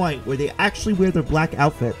black and white, where they actually wear their black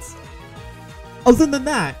outfits. Other than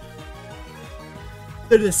that,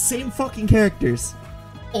 they're the same fucking characters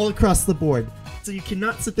all across the board. So you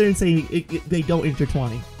cannot sit there and say they don't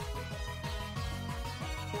intertwine.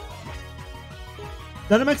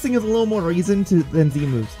 Dynamaxing has a little more reason than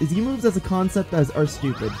Z-moves. Z-moves as a concept are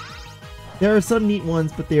stupid. There are some neat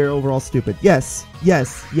ones, but they are overall stupid. Yes,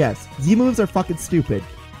 yes, yes. Z-moves are fucking stupid.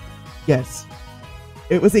 Yes.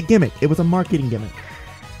 It was a gimmick. It was a marketing gimmick.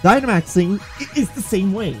 Dynamaxing is the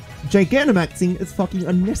same way. Gigantamaxing is fucking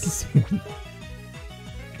unnecessary.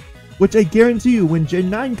 Which I guarantee you, when Gen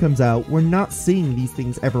 9 comes out, we're not seeing these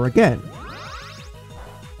things ever again.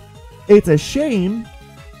 It's a shame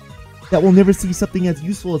that we'll never see something as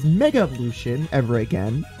useful as Mega Evolution ever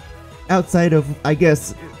again. Outside of, I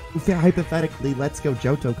guess, hypothetically, Let's Go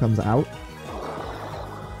Johto comes out.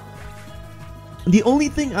 The only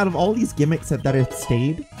thing out of all these gimmicks that have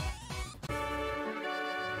stayed,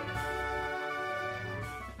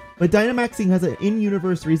 but Dynamaxing has an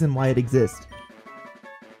in-universe reason why it exists.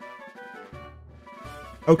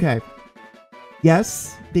 Okay.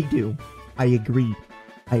 Yes, they do. I agree.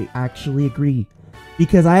 I actually agree.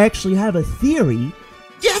 Because I actually have a theory.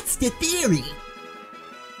 Yes, the theory!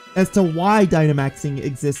 As to why Dynamaxing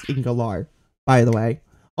exists in Galar, by the way.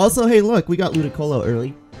 Also, hey, look, we got Ludicolo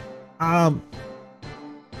early.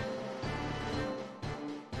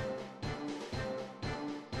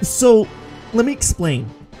 So, let me explain.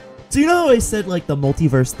 So you know how I said, like, the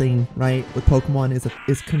multiverse thing, right, with Pokemon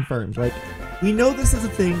is confirmed, right? We know this is a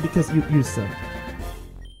thing because you use some.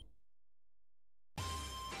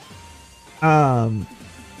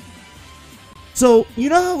 So, you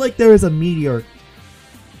know how, like, there was a meteor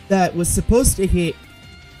that was supposed to hit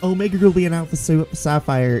Omega Ruby and Alpha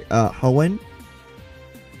Sapphire, Hoenn?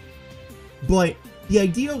 But the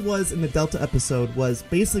idea was, in the Delta episode, was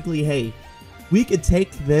basically, hey, we could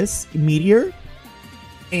take this meteor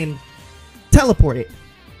and teleport it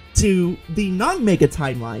to the non-Mega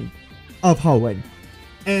timeline of Hoenn.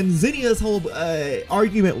 And Zinnia's whole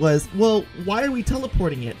argument was, well, why are we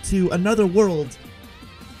teleporting it to another world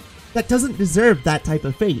that doesn't deserve that type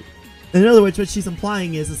of fate? In other words, what she's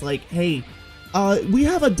implying is like, hey, we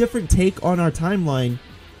have a different take on our timeline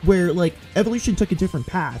where, like, evolution took a different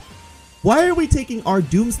path. Why are we taking our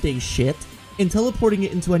Doomsday shit and teleporting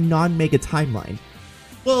it into a non-Mega timeline?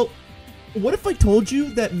 Well, what if I told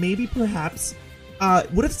you that maybe perhaps,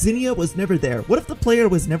 what if Zinnia was never there? What if the player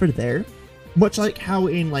was never there? Much like how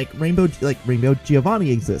in, like, Rainbow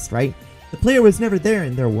Giovanni exists, right? The player was never there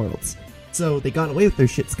in their worlds, so they got away with their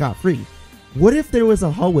shit scot-free. What if there was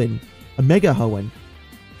a Hoenn, a Mega Hoenn,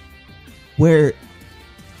 where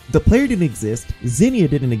the player didn't exist, Zinnia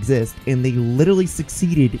didn't exist, and they literally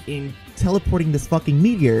succeeded in teleporting this fucking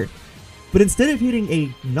meteor, but instead of hitting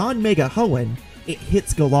a non-Mega Hoenn, it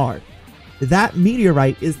hits Galar. That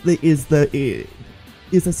meteorite is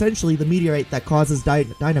essentially the meteorite that causes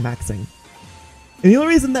Dynamaxing. And the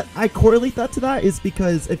only reason that I correlate that to that is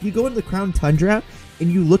because if you go into the Crown Tundra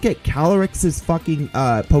and you look at Calyrex's fucking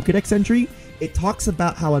Pokedex entry, it talks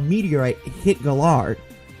about how a meteorite hit Galar.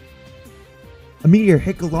 A meteor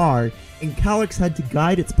hit Galar, and Calyrex had to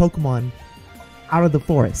guide its Pokemon out of the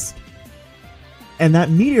forest. And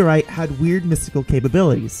that meteorite had weird mystical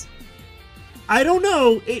capabilities. I don't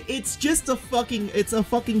know, it's just a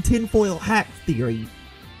fucking tinfoil hat theory.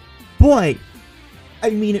 But,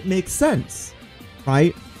 I mean, it makes sense,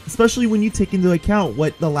 right? Especially when you take into account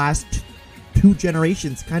what the last two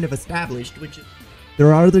generations kind of established, which is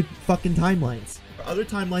there are other fucking timelines. There are other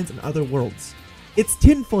timelines and other worlds. It's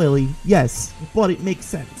tinfoily, yes, but it makes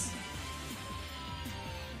sense.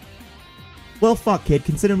 Well, fuck, kid,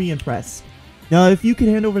 consider me impressed. Now, if you could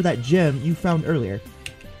hand over that gem you found earlier.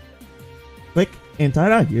 Click, and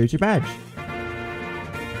ta-da, here's your badge.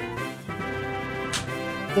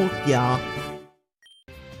 Fuck yeah.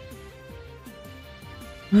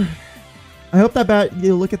 I hope that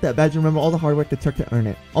you'll look at that badge and remember all the hard work it took to earn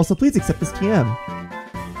it. Also, please accept this TM.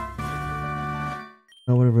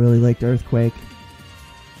 I would have really liked Earthquake.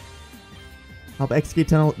 Help execute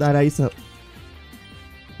tunnel that ice up.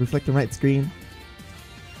 Reflect the right screen.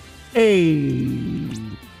 Hey!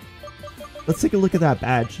 Let's take a look at that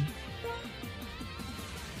badge.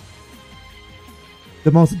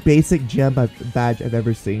 The most basic gem badge I've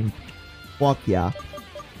ever seen. Fuck yeah.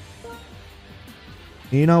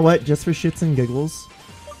 And you know what? Just for shits and giggles.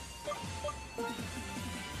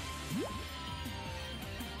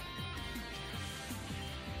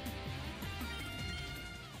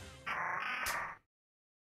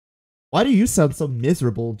 Why do you sound so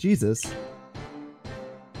miserable? Jesus.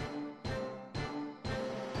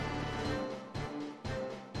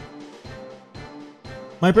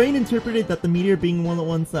 My brain interpreted that the meteor being one of the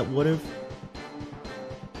ones that would have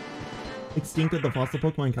extincted the fossil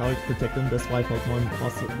Pokemon college to protect them. That's why Pokemon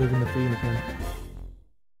fossil live in the free unicorn.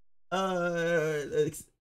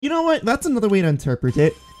 You know what? That's another way to interpret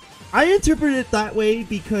it. I interpret it that way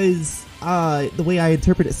because the way I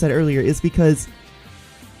interpret it said earlier is because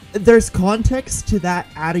there's context to that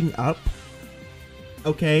adding up.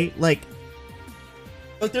 Okay, like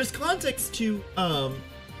there's context to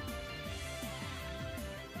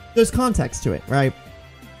there's context to it, right?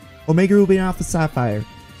 Omega Ruby and Alpha Sapphire,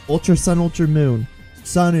 Ultra Sun, Ultra Moon,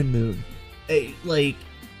 Sun and Moon, like,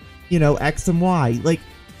 you know, X and Y. Like,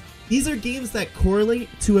 these are games that correlate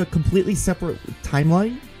to a completely separate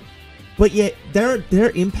timeline, but yet their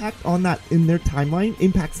impact on that in their timeline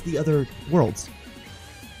impacts the other worlds.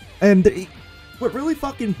 And what really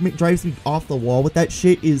fucking drives me off the wall with that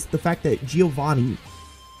shit is the fact that Giovanni,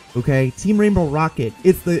 okay, Team Rainbow Rocket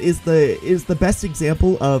is the best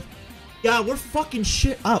example of, yeah, we're fucking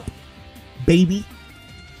shit up, baby.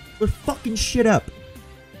 We're fucking shit up.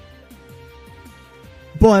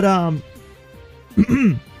 But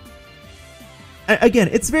again,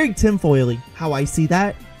 it's very tinfoily how I see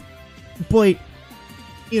that. But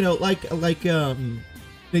you know, like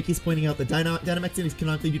Nikki's pointing out, the Dynamaxing is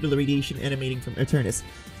canonically due to the radiation emanating from Eternatus.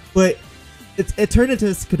 But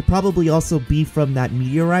Eternatus could probably also be from that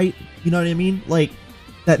meteorite, you know what I mean? Like,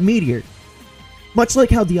 that meteor. Much like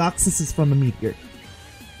how Deoxys is from a meteor.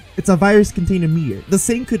 It's a virus-containing meteor. The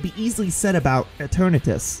same could be easily said about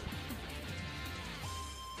Eternatus.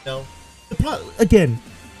 No. Again,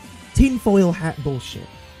 tinfoil hat bullshit,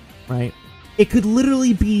 right? It could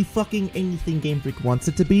literally be fucking anything Game Freak wants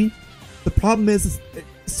it to be. The problem is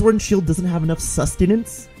Sword and Shield doesn't have enough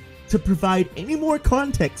sustenance to provide any more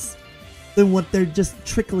context than what they're just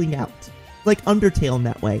trickling out. Like Undertale in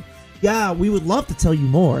that way. Yeah, we would love to tell you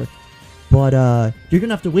more, but you're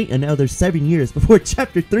gonna have to wait another 7 years before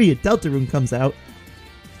Chapter 3 of Deltarune comes out.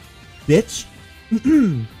 Bitch.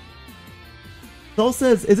 Soul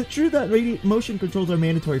says, is it true that motion controls are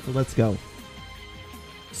mandatory for Let's Go?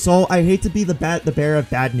 Soul, I hate to be the bearer of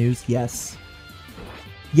bad news. Yes.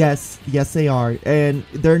 Yes, they are. And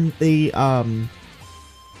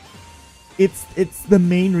it's the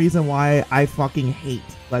main reason why I fucking hate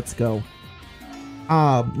Let's Go.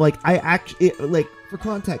 Like, I actually, like, for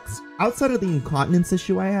context, outside of the incontinence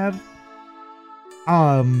issue I have,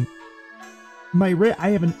 I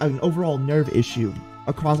have an overall nerve issue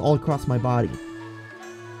all across my body.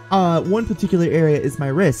 One particular area is my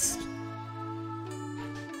wrist.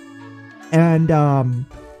 And,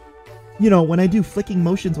 you know, when I do flicking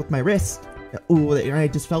motions with my wrist, ooh, I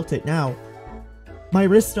just felt it now, my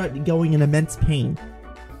wrist started going in immense pain.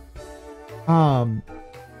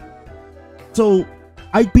 So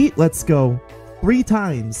I beat Let's Go 3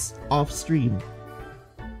 times off stream.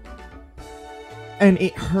 And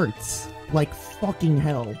it hurts like fucking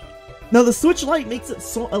hell. Now the Switch Lite makes it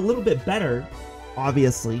a little bit better,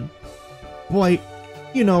 obviously. But,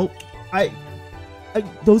 you know,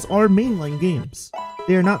 those are mainline games.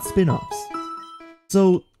 They are not spin-offs.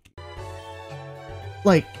 So,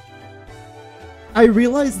 like, I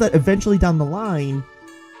realize that eventually down the line,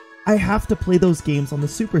 I have to play those games on the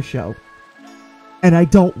Super Show. And I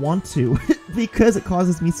don't want to, because it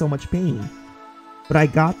causes me so much pain. But I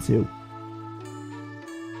got to.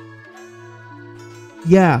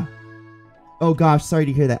 Yeah. Oh gosh, sorry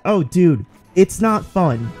to hear that. Oh dude, it's not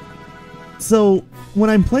fun. So, when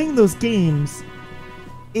I'm playing those games,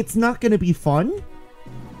 it's not gonna be fun.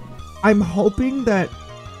 I'm hoping that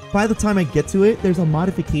by the time I get to it, there's a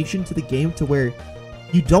modification to the game to where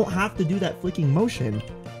you don't have to do that flicking motion.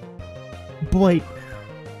 But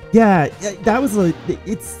yeah, that was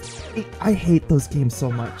I hate those games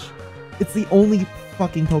so much. It's the only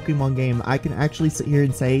fucking Pokemon game I can actually sit here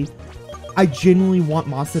and say I genuinely want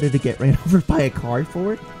Masada to get ran over by a car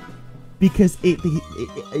for it. Because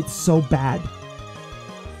it's so bad.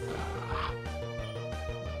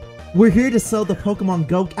 We're here to sell the Pokemon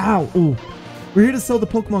Go... Ow! Ooh. We're here to sell the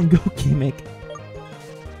Pokemon Go gimmick.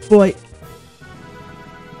 But...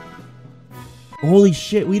 holy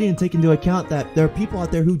shit, we didn't take into account that there are people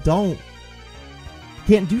out there who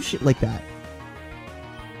can't do shit like that.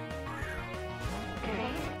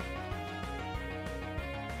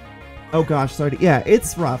 Oh gosh, sorry. Yeah,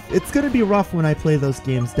 it's rough. It's gonna be rough when I play those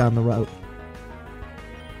games down the road.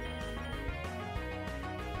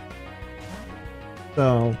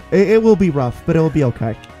 So, it will be rough, but it will be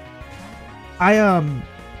okay. I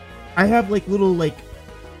have like little like...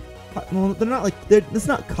 well, they're not like... it's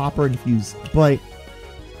not copper infused, but...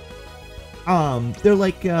 they're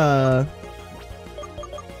like,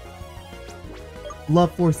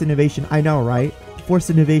 love Force Innovation. I know, right? Force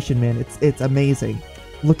Innovation, man. It's amazing.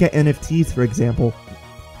 Look at NFTs, for example.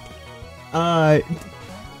 I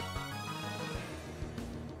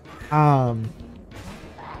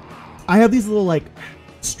have these little, like,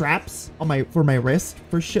 straps on for my wrist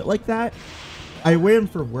for shit like that. I wear them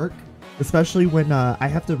for work, especially when, I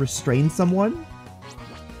have to restrain someone.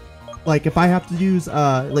 Like, if I have to use,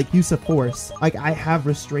 like, use of force, like, I have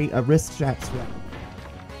wrist straps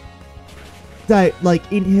that,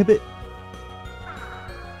 like, inhibit...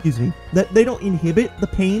 excuse me, that they don't inhibit the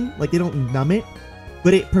pain, like they don't numb it,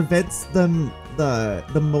 but it prevents them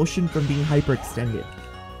the motion from being hyperextended.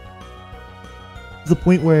 To the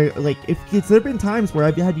point where, like, there have been times where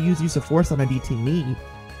I've had to use of force on a DT knee,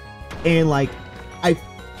 and like I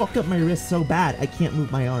fuck up my wrist so bad I can't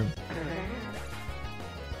move my arm.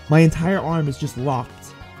 My entire arm is just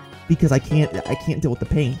locked because I can't deal with the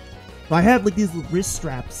pain. So I have like these wrist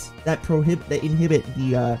straps that inhibit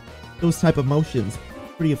the those type of motions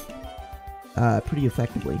pretty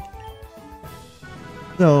effectively.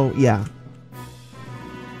 So yeah.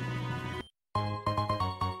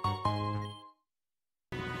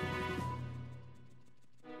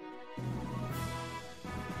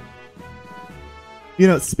 You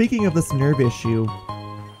know, speaking of this nerve issue,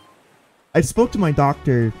 I spoke to my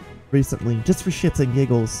doctor recently just for shits and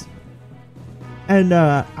giggles, and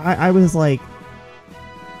I was like,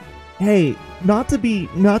 hey, not to be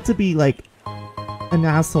like an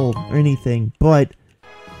asshole or anything, but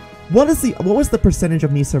what was the percentage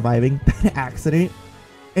of me surviving that accident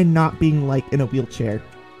and not being like in a wheelchair?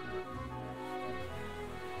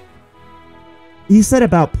 He said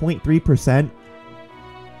about 0.3%,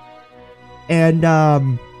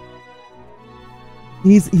 and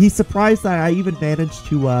he's surprised that I even managed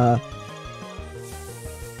to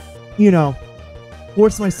you know,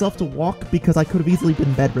 force myself to walk, because I could have easily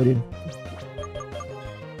been bedridden.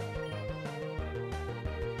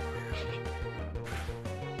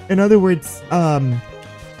 In other words,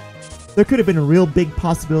 there could have been a real big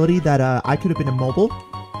possibility that I could have been immobile.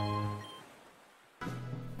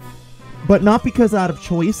 But not because out of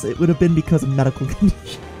choice, it would have been because of medical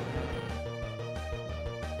condition.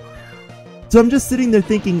 So I'm just sitting there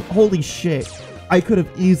thinking, holy shit, I could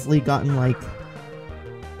have easily gotten, like,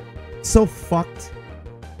 so fucked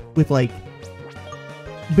with, like,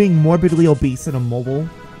 being morbidly obese and immobile.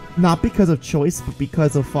 Not because of choice, but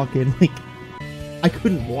because of fucking, like, I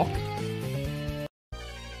couldn't walk.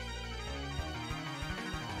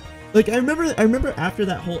 Like, I remember after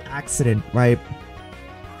that whole accident, right?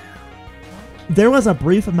 There was a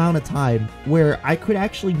brief amount of time where I could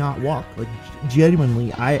actually not walk. Like,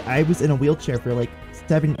 genuinely, I was in a wheelchair for like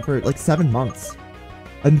 7 months.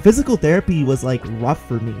 And physical therapy was like rough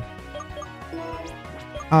for me.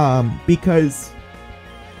 Because,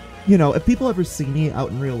 you know, if people ever see me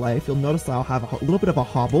out in real life, you'll notice that I'll have a little bit of a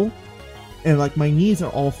hobble. And, like, my knees are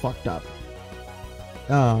all fucked up.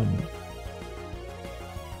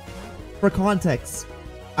 For context,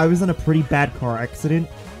 I was in a pretty bad car accident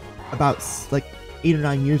about, like, 8 or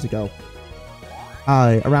 9 years ago.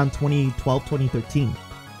 Around 2012, 2013.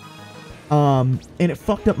 And it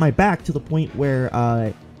fucked up my back to the point where,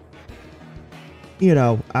 you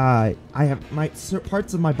know, I have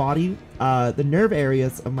parts of my body, the nerve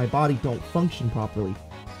areas of my body don't function properly.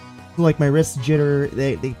 So, like, my wrist jitter,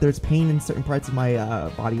 there's pain in certain parts of my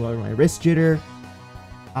body where my wrist jitter.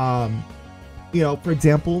 You know, for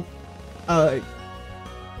example, when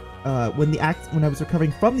I was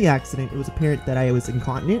recovering from the accident, it was apparent that I was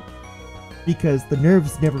incontinent because the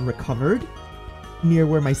nerves never recovered near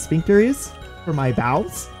where my sphincter is for my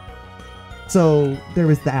bowels. So there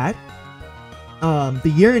was that.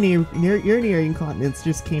 The urinary incontinence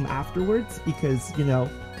just came afterwards because, you know,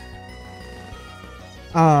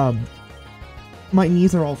 my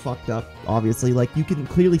knees are all fucked up, obviously. Like, you can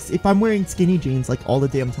clearly see, if I'm wearing skinny jeans, like, all the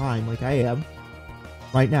damn time, like I am,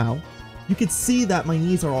 right now, you can see that my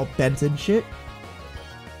knees are all bent and shit.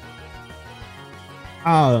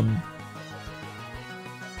 And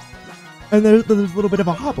there's a little bit of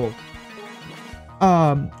a hobble.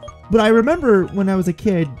 But I remember when I was a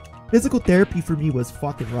kid, physical therapy for me was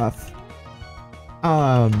fucking rough.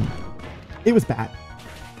 It was bad.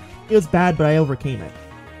 It was bad, but I overcame it.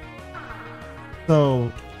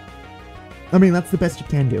 So, I mean, that's the best you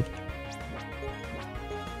can do.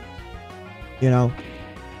 You know?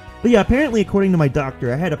 But yeah, apparently, according to my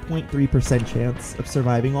doctor, I had a 0.3% chance of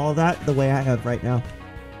surviving all of that the way I have right now.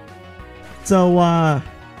 So,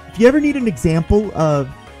 if you ever need an example of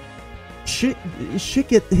shit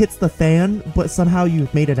hits the fan, but somehow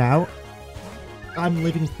you've made it out, I'm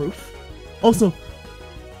living proof. Also,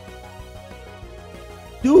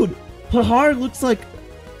 dude, Pahar looks like,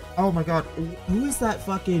 oh my god, who is that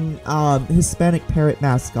fucking Hispanic parrot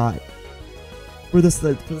mascot? For this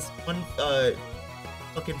one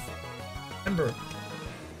fucking member.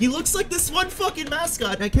 He looks like this one fucking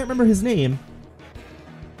mascot, and I can't remember his name.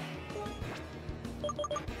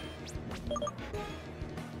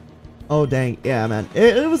 Oh dang, yeah man,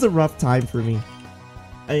 it was a rough time for me.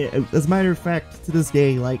 As a matter of fact, to this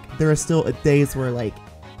day, like, there are still days where, like,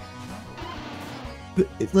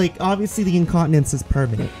 obviously the incontinence is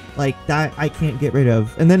permanent. Like, that I can't get rid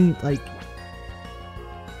of. And then, like,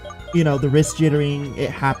 you know, the wrist jittering, it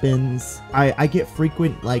happens. I get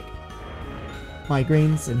frequent, like,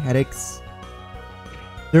 migraines and headaches.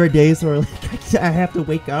 There are days where, like, I have to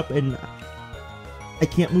wake up and I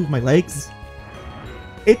can't move my legs.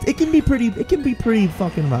 It can be pretty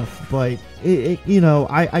fucking rough, but you know,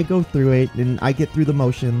 I go through it and I get through the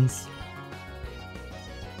motions.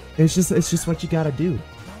 It's just what you gotta do,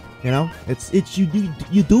 you know. You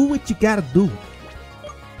do what you gotta do.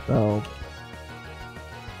 So,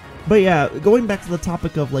 but yeah, going back to the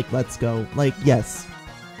topic of, like, Let's Go, like, yes,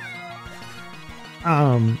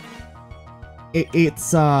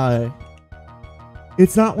 it's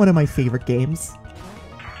not one of my favorite games.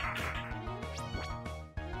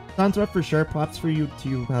 Sounds rough for sure. Props for you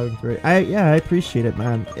to having through it. Yeah, I appreciate it,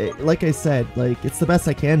 man. Like I said, like, it's the best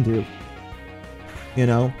I can do. You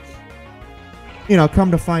know?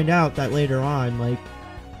 Come to find out that later on, like,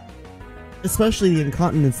 especially the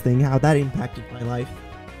incontinence thing, how that impacted my life.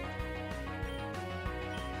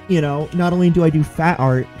 You know, not only do I do fat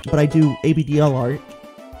art, but I do ABDL art.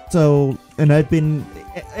 So, and I've been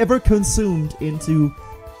ever consumed into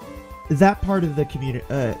that part of the community,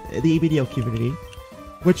 the ABDL community.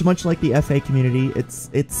 Which, much like the FA community,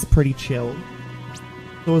 it's pretty chill.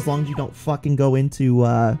 So as long as you don't fucking go into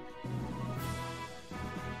the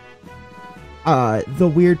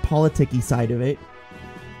weird politicky side of it.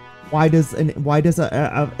 Why does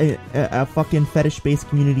a fucking fetish-based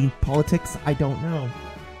community politics? I don't know.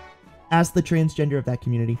 Ask the transgender of that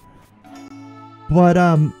community. But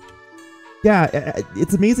yeah,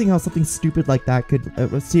 it's amazing how something stupid like that could,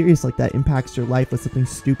 serious like that, impacts your life with something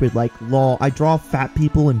stupid like, lol, I draw fat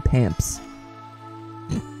people in pants.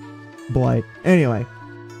 But, anyway.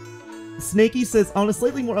 Snakey says, on a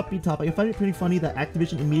slightly more upbeat topic, I find it pretty funny that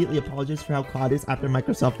Activision immediately apologized for how COD is after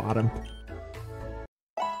Microsoft bought them.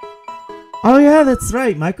 Oh yeah, that's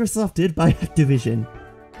right, Microsoft did buy Activision.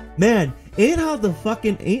 Man, ain't how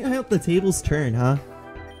the tables turn, huh?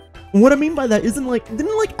 And what I mean by that isn't like,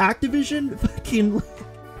 didn't like Activision fucking...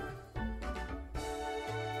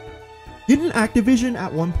 Didn't Activision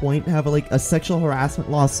at one point have like a sexual harassment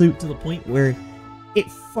lawsuit to the point where it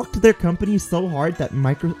fucked their company so hard that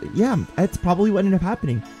yeah, that's probably what ended up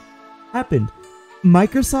happened.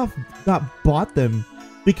 Microsoft bought them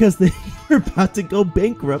because they were about to go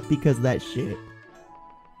bankrupt because of that shit.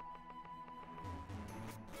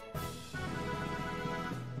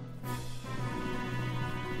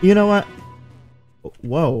 You know what?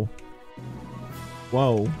 Whoa.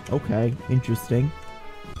 Whoa. Okay. Interesting.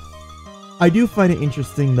 I do find it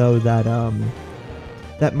interesting, though, that,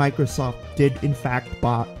 that Microsoft did, in fact,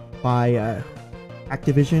 buy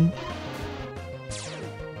Activision.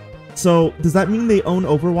 So, does that mean they own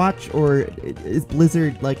Overwatch, or is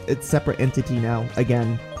Blizzard, like, a separate entity now,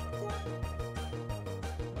 again?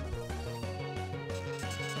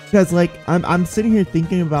 Because, like, I'm sitting here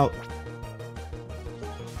thinking about...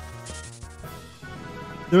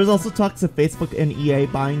 There was also talks of Facebook and EA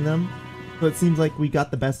buying them, so it seems like we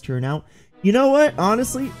got the best turnout. You know what?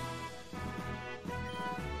 Honestly...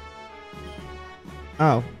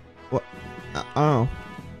 Oh. What? Oh.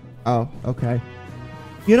 Oh, okay.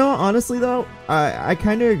 You know, honestly though, I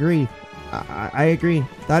kind of agree. I agree.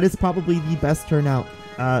 That is probably the best turnout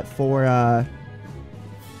for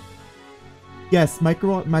Yes,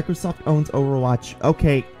 Microsoft owns Overwatch.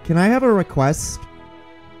 Okay, can I have a request?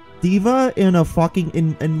 Diva in a fucking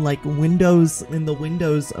in like Windows in the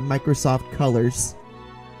Windows Microsoft colors.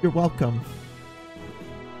 You're welcome.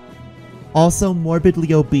 Also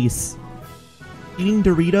morbidly obese. Eating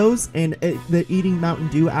Doritos and eating Mountain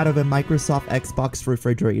Dew out of a Microsoft Xbox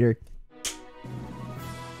refrigerator.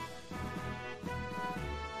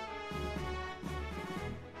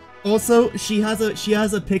 Also, she has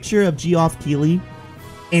a picture of Geoff Keighley,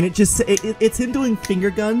 and it's him doing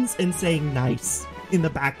finger guns and saying nice in the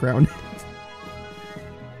background.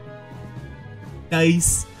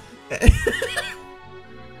 Nice.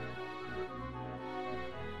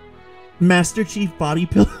 Master Chief body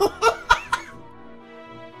pillow.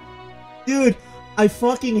 Dude, I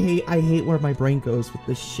hate where my brain goes with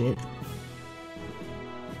this shit.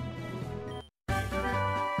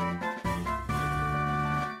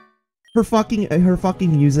 Her fucking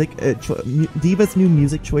music, Diva's new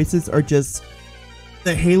music choices are just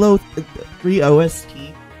the Halo 3 OST,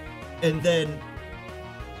 and then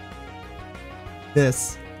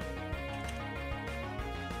this.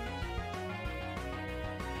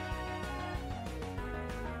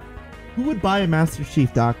 Who would buy a Master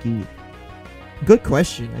Chief Daki? Good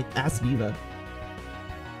question. I asked Diva.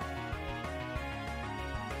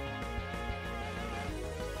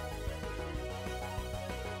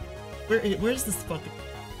 Where's this fucking...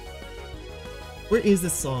 Where is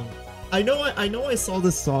this song? I know I saw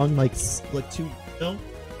this song like 2 weeks ago.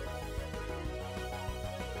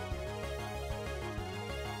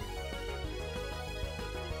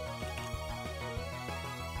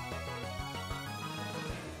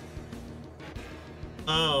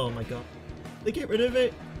 Oh my god. They get rid of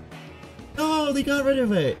it? No, they got rid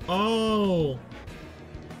of it. Oh.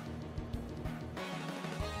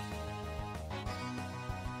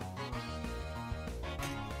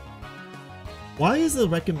 Why is it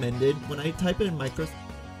recommended when I type in Microsoft?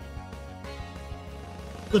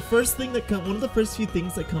 The first thing that one of the first few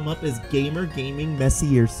things that come up is gamer, gaming, messy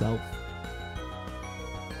yourself.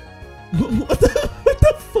 What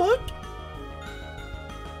the fuck?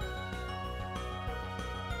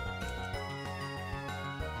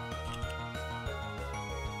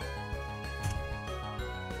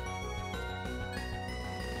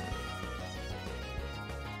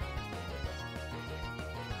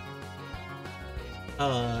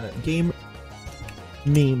 Game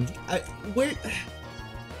meme. Where?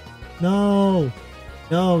 No,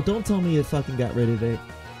 don't tell me it fucking got rid of it.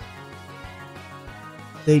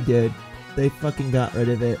 They did. They fucking got rid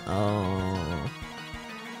of it.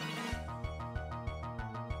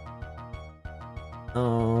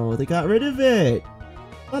 Oh, they got rid of it,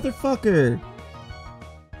 motherfucker.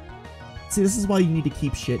 See, this is why you need to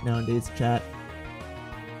keep shit nowadays, chat.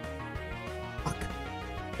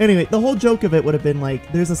 Anyway, the whole joke of it would have been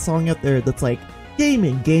like, there's a song out there that's like,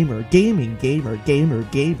 gaming, gamer, gaming, gamer, gamer,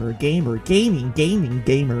 gamer, gamer, gaming, gaming,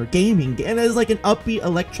 gamer, gaming, and it's like an upbeat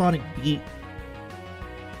electronic beat.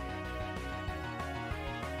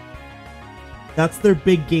 That's their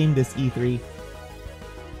big game this E3.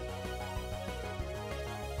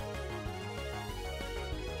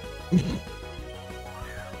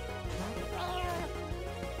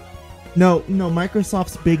 No,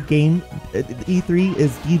 Microsoft's big game, E3,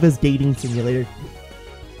 is Diva's dating simulator.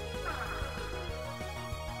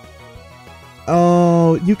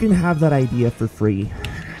 Oh, you can have that idea for free.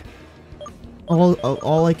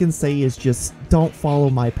 All I can say is just don't follow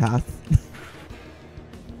my path.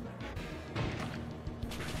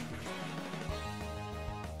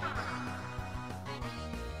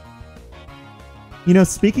 You know,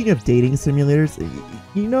 speaking of dating simulators,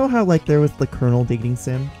 you know how like there was the Colonel dating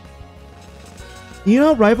sim? You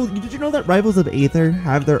know, did you know that Rivals of Aether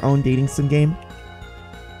have their own dating sim game?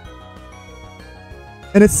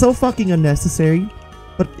 And it's so fucking unnecessary,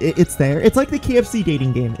 but it's there. It's like the KFC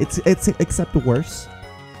dating game. It's except worse.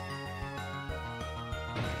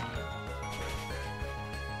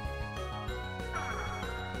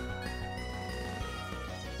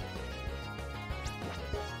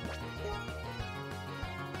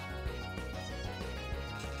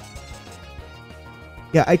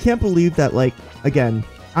 Yeah, I can't believe that, like, again,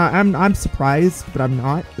 I'm surprised, but I'm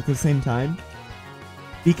not at the same time.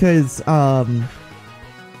 Because, you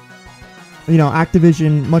know,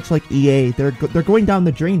 Activision, much like EA, they're going down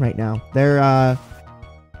the drain right now. They're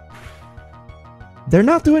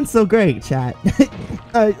not doing so great, chat.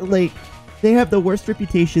 Like, they have the worst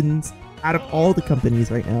reputations out of all the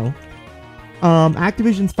companies right now.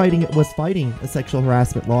 Activision's was fighting a sexual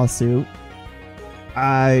harassment lawsuit.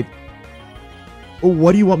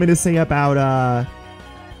 What do you want me to say about,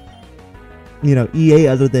 you know, EA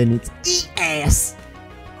other than it's EA?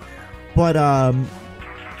 But,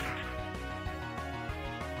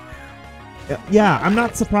 yeah, I'm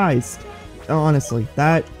not surprised, honestly.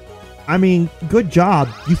 I mean, good job.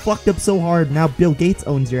 You fucked up so hard, now Bill Gates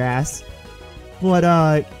owns your ass.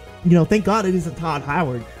 But, you know, thank God it isn't Todd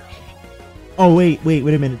Howard. Oh, wait a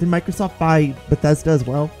minute. Did Microsoft buy Bethesda as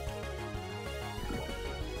well?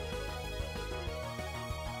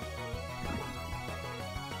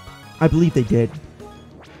 I believe they did.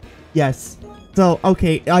 Yes. So,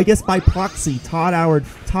 okay, I guess by proxy, Todd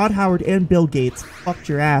Howard and Bill Gates fucked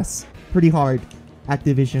your ass pretty hard,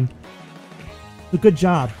 Activision. So good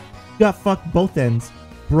job. You got fucked both ends.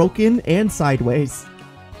 Broken and sideways.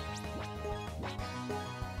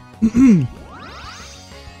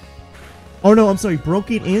 Oh no, I'm sorry,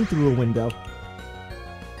 broken and through a window.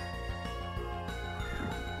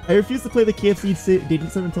 I refuse to play the KFC dating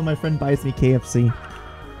sim until my friend buys me KFC.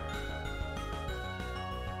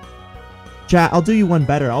 Chat, I'll do you one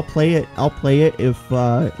better. I'll play it if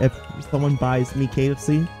someone buys me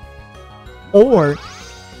KFC. Or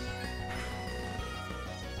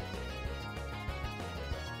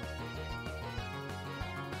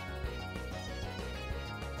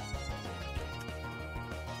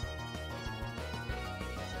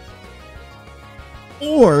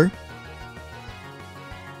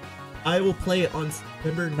I will play it on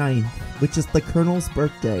September 9th, which is the Colonel's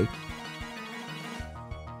birthday.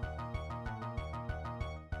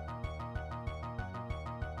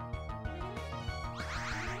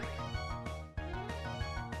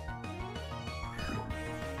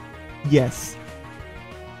 Yes.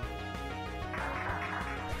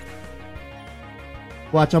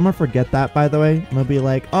 Watch, I'm gonna forget that, by the way. I'm gonna be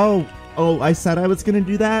like, oh, I said I was gonna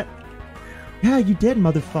do that? Yeah, you did,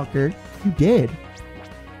 motherfucker. You did.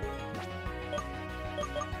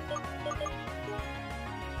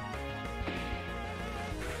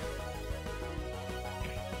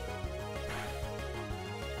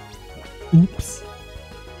 Oops.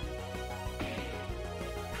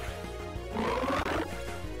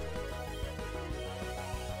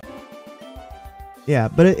 Yeah,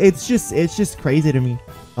 but it's just crazy to me,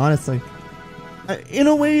 honestly. In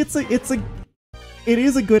a way, it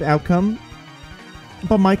is a good outcome.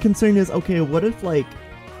 But my concern is, okay, what if it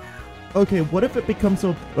becomes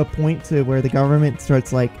a point to where the government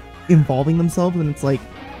starts like involving themselves, and it's like,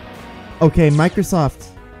 okay, Microsoft,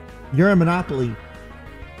 you're a monopoly.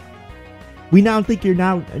 We now think you're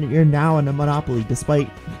now in a monopoly, despite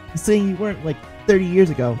saying you weren't like 30 years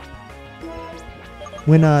ago.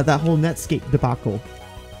 When that whole Netscape debacle.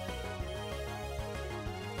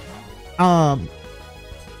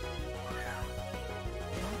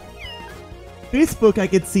 Facebook, I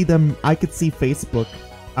could see Facebook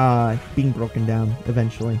being broken down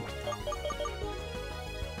eventually.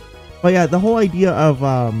 But yeah, the whole idea of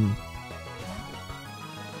I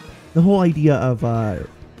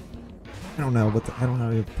don't know how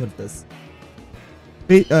to put this.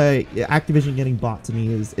 Activision getting bought to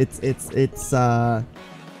me is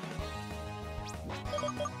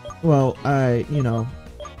well, you know,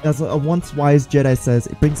 as a once wise Jedi says,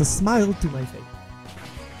 it brings a smile to my face.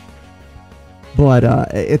 But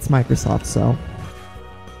it's Microsoft, so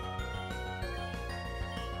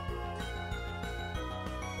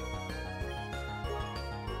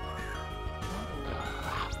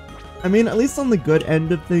I mean, at least on the good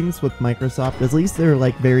end of things with Microsoft, at least they're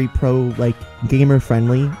like very like gamer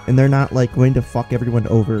friendly, and they're not like going to fuck everyone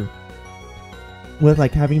over with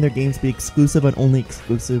like having their games be exclusive and only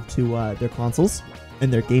exclusive to their consoles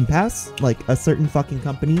and their Game Pass, like a certain fucking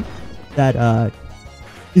company that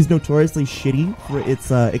is notoriously shitty for its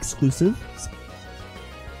exclusives.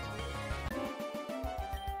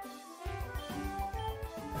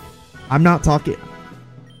 I'm not talking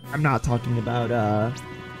about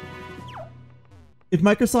if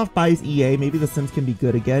Microsoft buys EA, maybe The Sims can be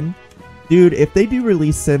good again. Dude, if they do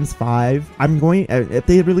release Sims 5, if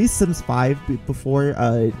they release Sims 5 before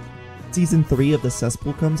Season 3 of the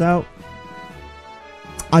Cesspool comes out,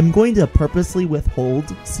 I'm going to purposely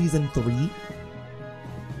withhold Season 3.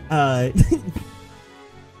 And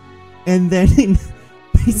then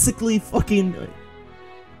basically fucking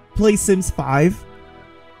play Sims 5.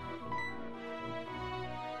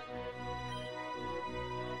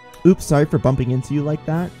 Oops, sorry for bumping into you like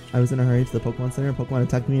that. I was in a hurry to the Pokemon Center, and Pokemon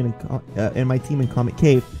attacked me and my team in Comet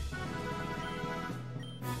Cave.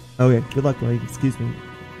 Okay, good luck, Lloyd. Excuse me.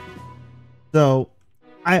 So,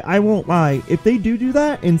 I won't lie. If they do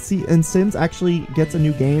that, and Sims actually gets a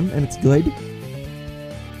new game, and it's good,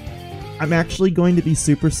 I'm actually going to be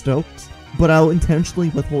super stoked, but I'll intentionally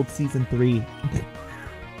withhold Season 3.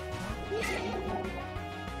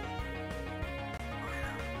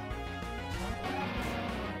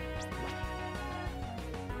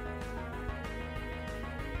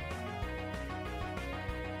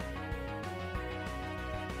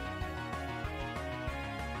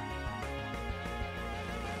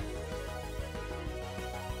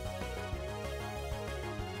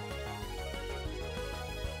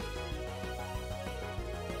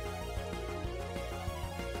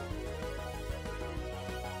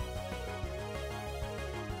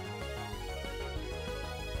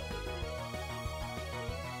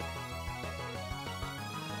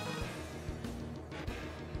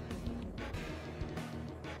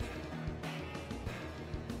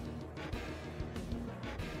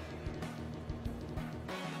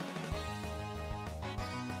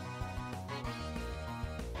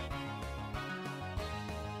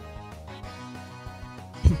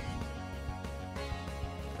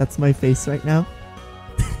 That's my face right now.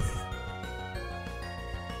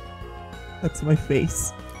 That's my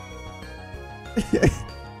face.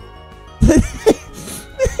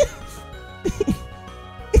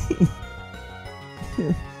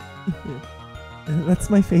 That's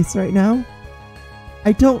my face right now.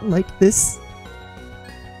 I don't like this.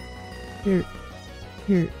 Here.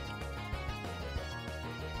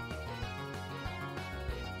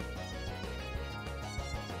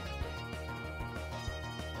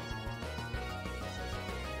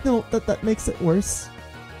 No, that makes it worse.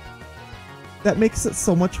 That makes it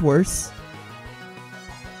so much worse.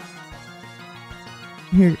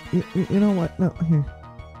 Here, you know what? No, here.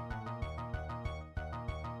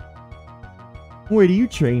 Where do you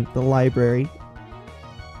train? The library.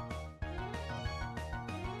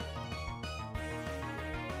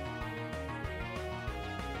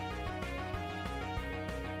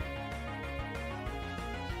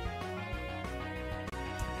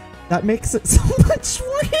 That makes it so much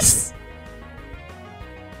worse.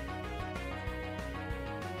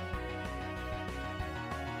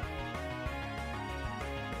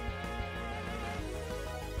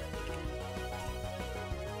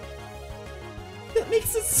 That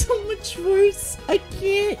makes it so much worse. I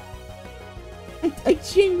can't. I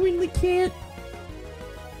genuinely can't.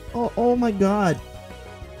 Oh my god.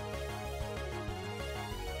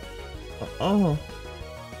 Oh.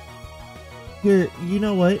 Here, you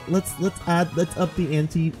know what? Let's up the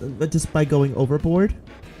ante just by going overboard.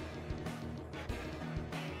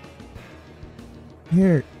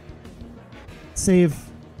 Here. Save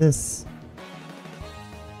this.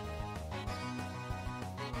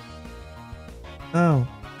 Oh.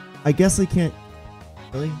 I guess I can't.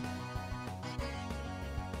 Really?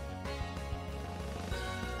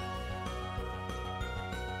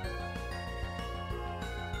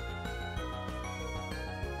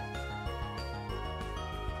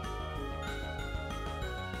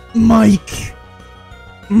 Mike!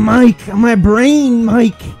 Mike! My brain,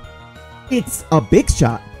 Mike! It's a big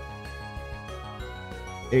shot.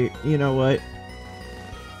 Hey, you know what?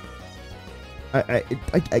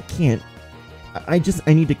 I can't. I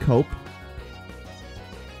need to cope.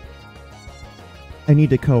 I need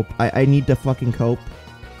to cope. I need to fucking cope.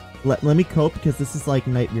 Let me cope because this is like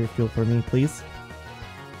nightmare fuel for me, please.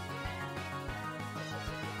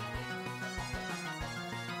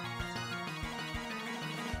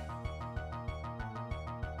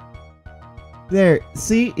 There,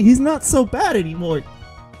 see? He's not so bad anymore.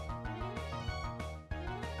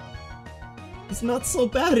 He's not so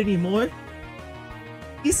bad anymore.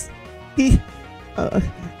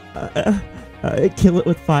 Kill it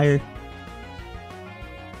with fire.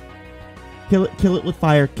 Kill it with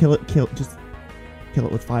fire. Just kill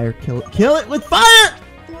it with fire. Kill it with fire!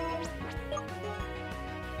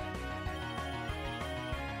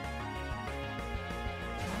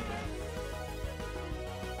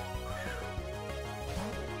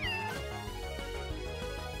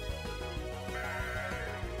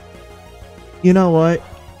 You know what?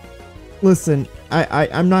 Listen,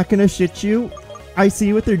 I'm not gonna shit you. I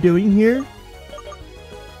see what they're doing here.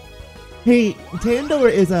 Hey,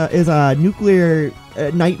 Tandor is a nuclear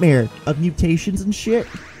nightmare of mutations and shit.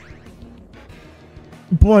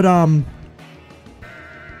 But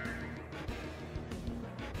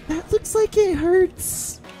that looks like it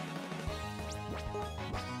hurts.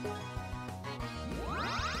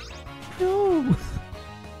 No.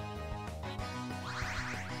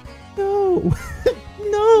 No.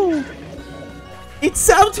 No. It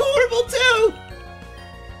sounds horrible too.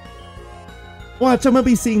 Watch, I'm gonna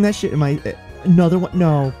be seeing that shit in my another one.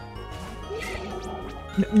 No.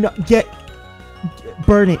 No,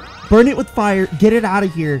 burn it with fire. Get it out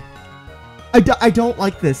of here. I don't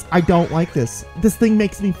like this. I don't like this. This thing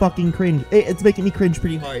makes me fucking cringe. It's making me cringe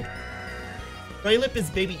pretty hard. My lip is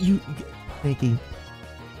baby. Nikki.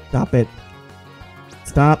 Stop it.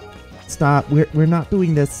 Stop. We're not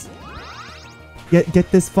doing this.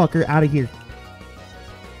 Get this fucker out of here.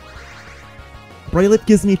 Braylip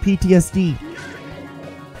gives me PTSD.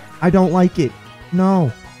 I don't like it.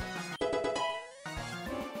 No.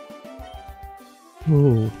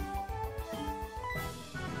 Oh.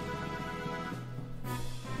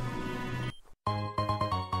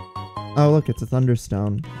 Oh, look, it's a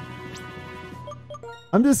Thunderstone.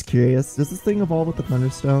 I'm just curious. Does this thing evolve with the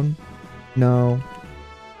Thunderstone? No.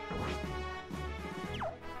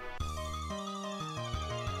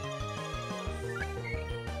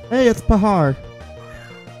 Hey, it's Pahar.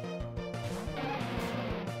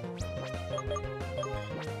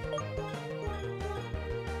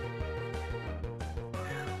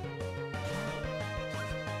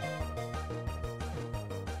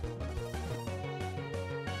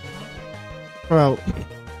 Bro.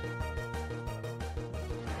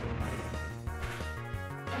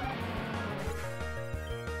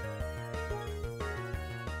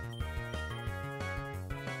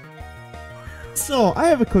 So, I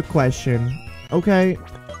have a quick question, okay?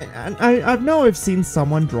 I know I've seen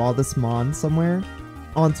someone draw this mon somewhere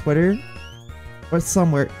on Twitter or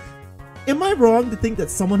somewhere. Am I wrong to think that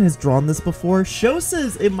someone has drawn this before? Show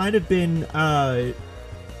says it might have been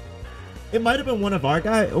one of our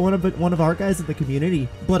guys in the community,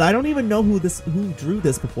 but I don't even know who drew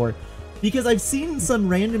this before, because I've seen some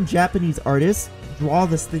random Japanese artist draw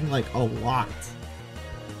this thing like a lot.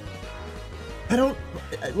 I don't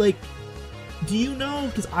like. Do you know?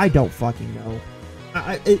 Because I don't fucking know.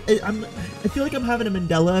 I feel like I'm having a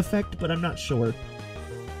Mandela effect, but I'm not sure.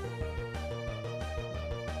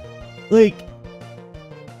 Like,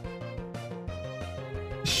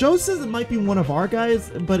 Show says it might be one of our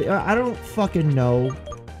guys, but I don't fucking know.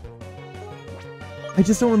 I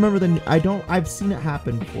just don't remember I've seen it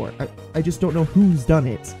happen before. I just don't know who's done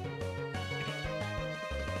it.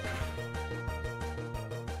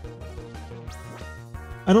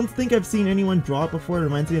 I don't think I've seen anyone draw it before. It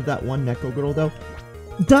reminds me of that one Neko girl, though.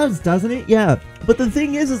 Doesn't it? Yeah. But the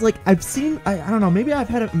thing is like, I've seen, I don't know, maybe I'm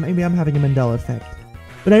having a Mandela effect.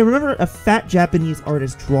 But I remember a fat Japanese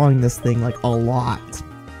artist drawing this thing, like, a lot.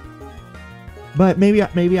 But maybe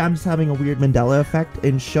I'm just having a weird Mandela effect,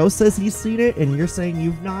 and Sho says he's seen it, and you're saying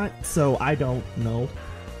you've not, so I don't know.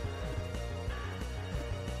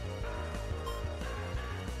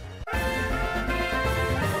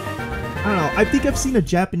 I don't know. I think I've seen a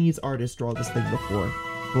Japanese artist draw this thing before,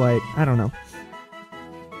 but I don't know.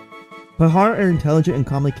 Pahara are intelligent and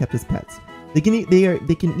calmly kept as pets. They can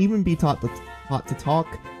even be taught to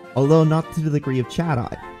talk, although not to the degree of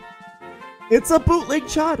Chatot. It's a bootleg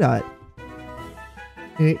Chatot.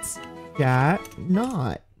 It's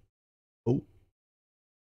not. Oh.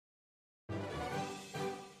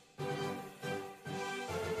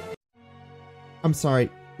 I'm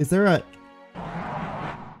sorry. Is there a...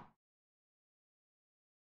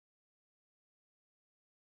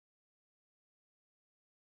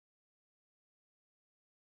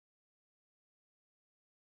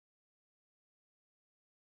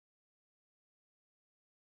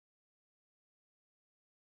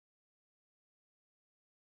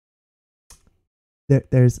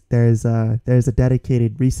 There's a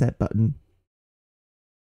dedicated reset button.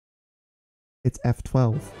 It's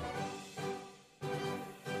F12.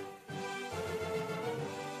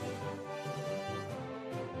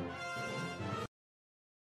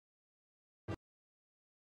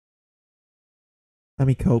 Let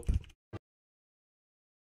me cope.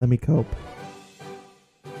 Let me cope.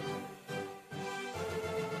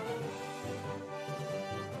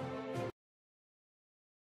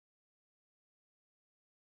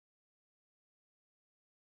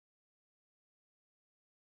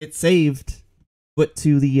 It saved, but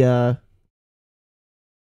to the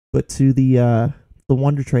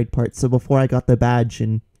Wonder Trade part. So before I got the badge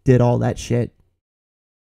and did all that shit.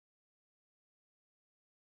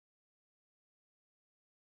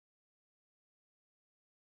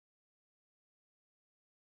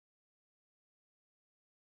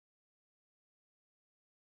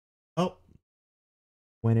 Oh.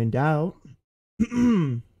 When in doubt.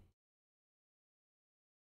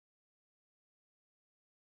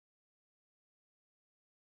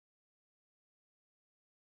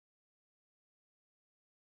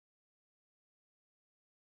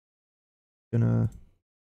 Gonna...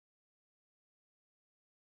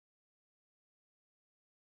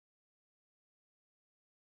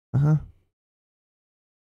 Uh-huh.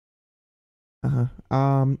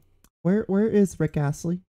 Uh-huh. Where is Rick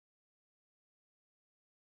Astley?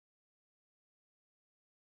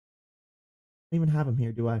 I don't even have him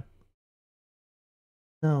here, do I?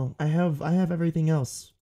 No, I have everything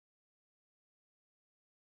else.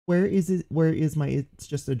 Where is it? Where is my "It's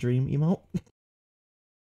Just a Dream" emote?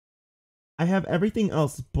 I have everything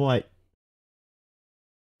else, but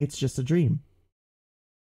it's just a dream.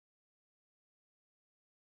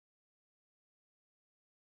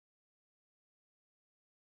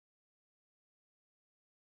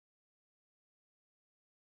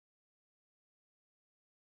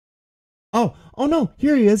 Oh no,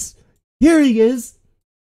 here he is. Here he is.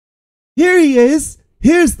 Here he is.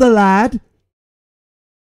 Here's the lad.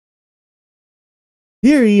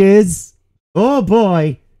 Here he is. Oh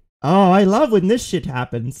boy. Oh, I love when this shit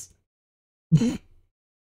happens.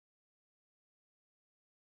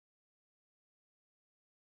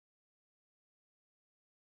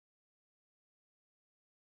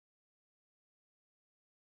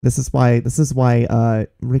 This is why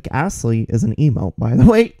Rick Astley is an emote, by the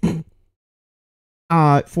way.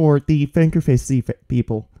 For the Fingerface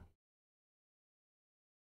people.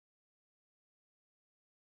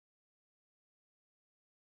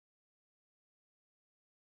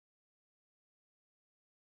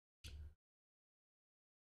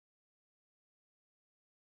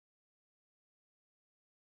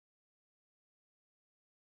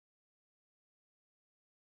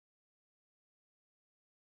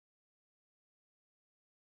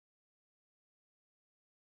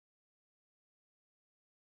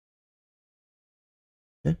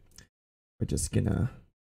 Okay. We're just gonna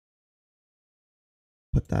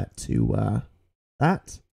put that to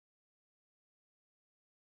that.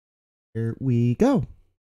 Here we go.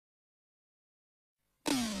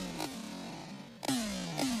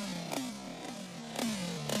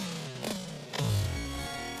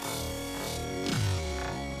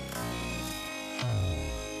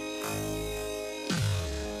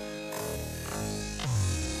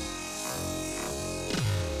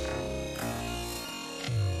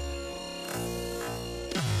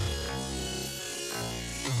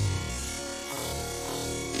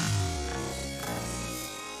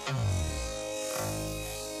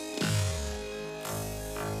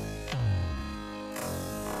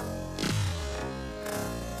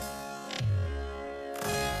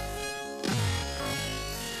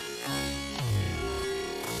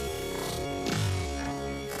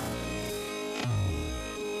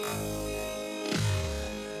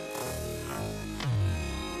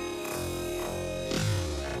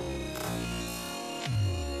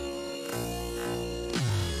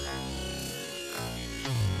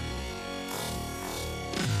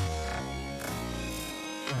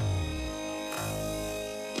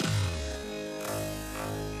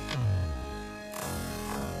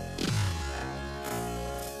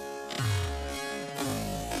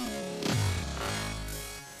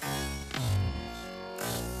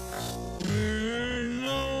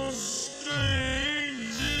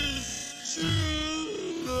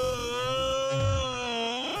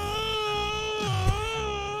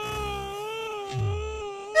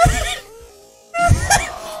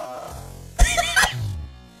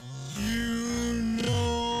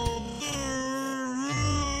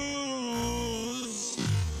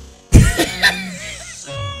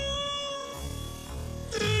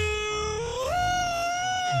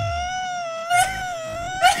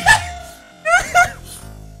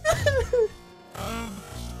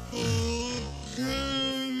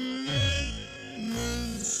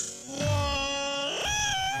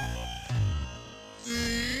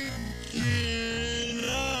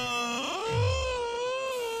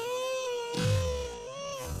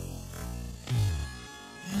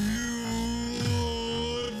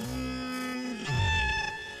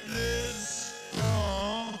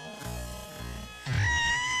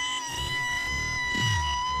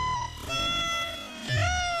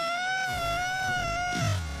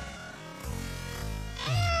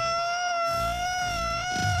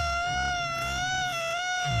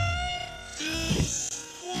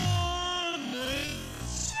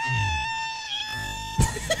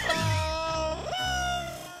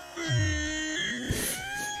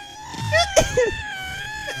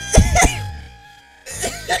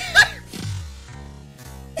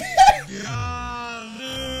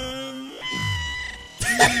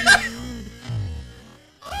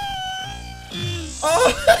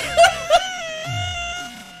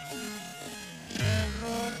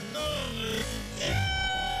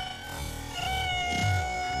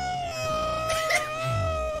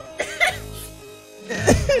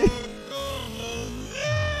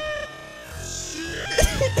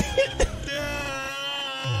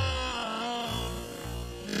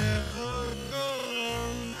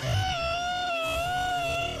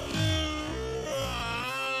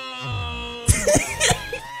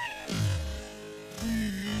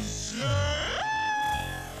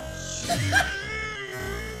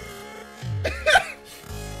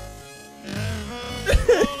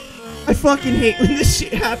 I fucking hate when this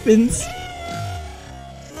shit happens.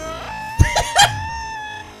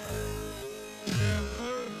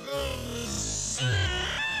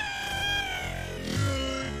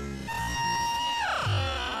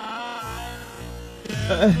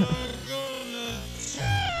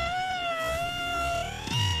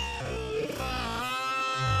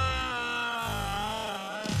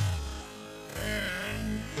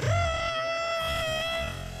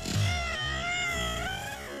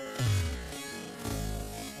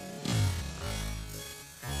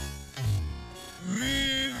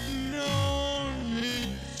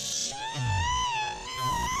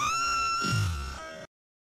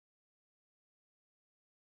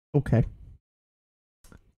 Okay.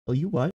 Tell you what.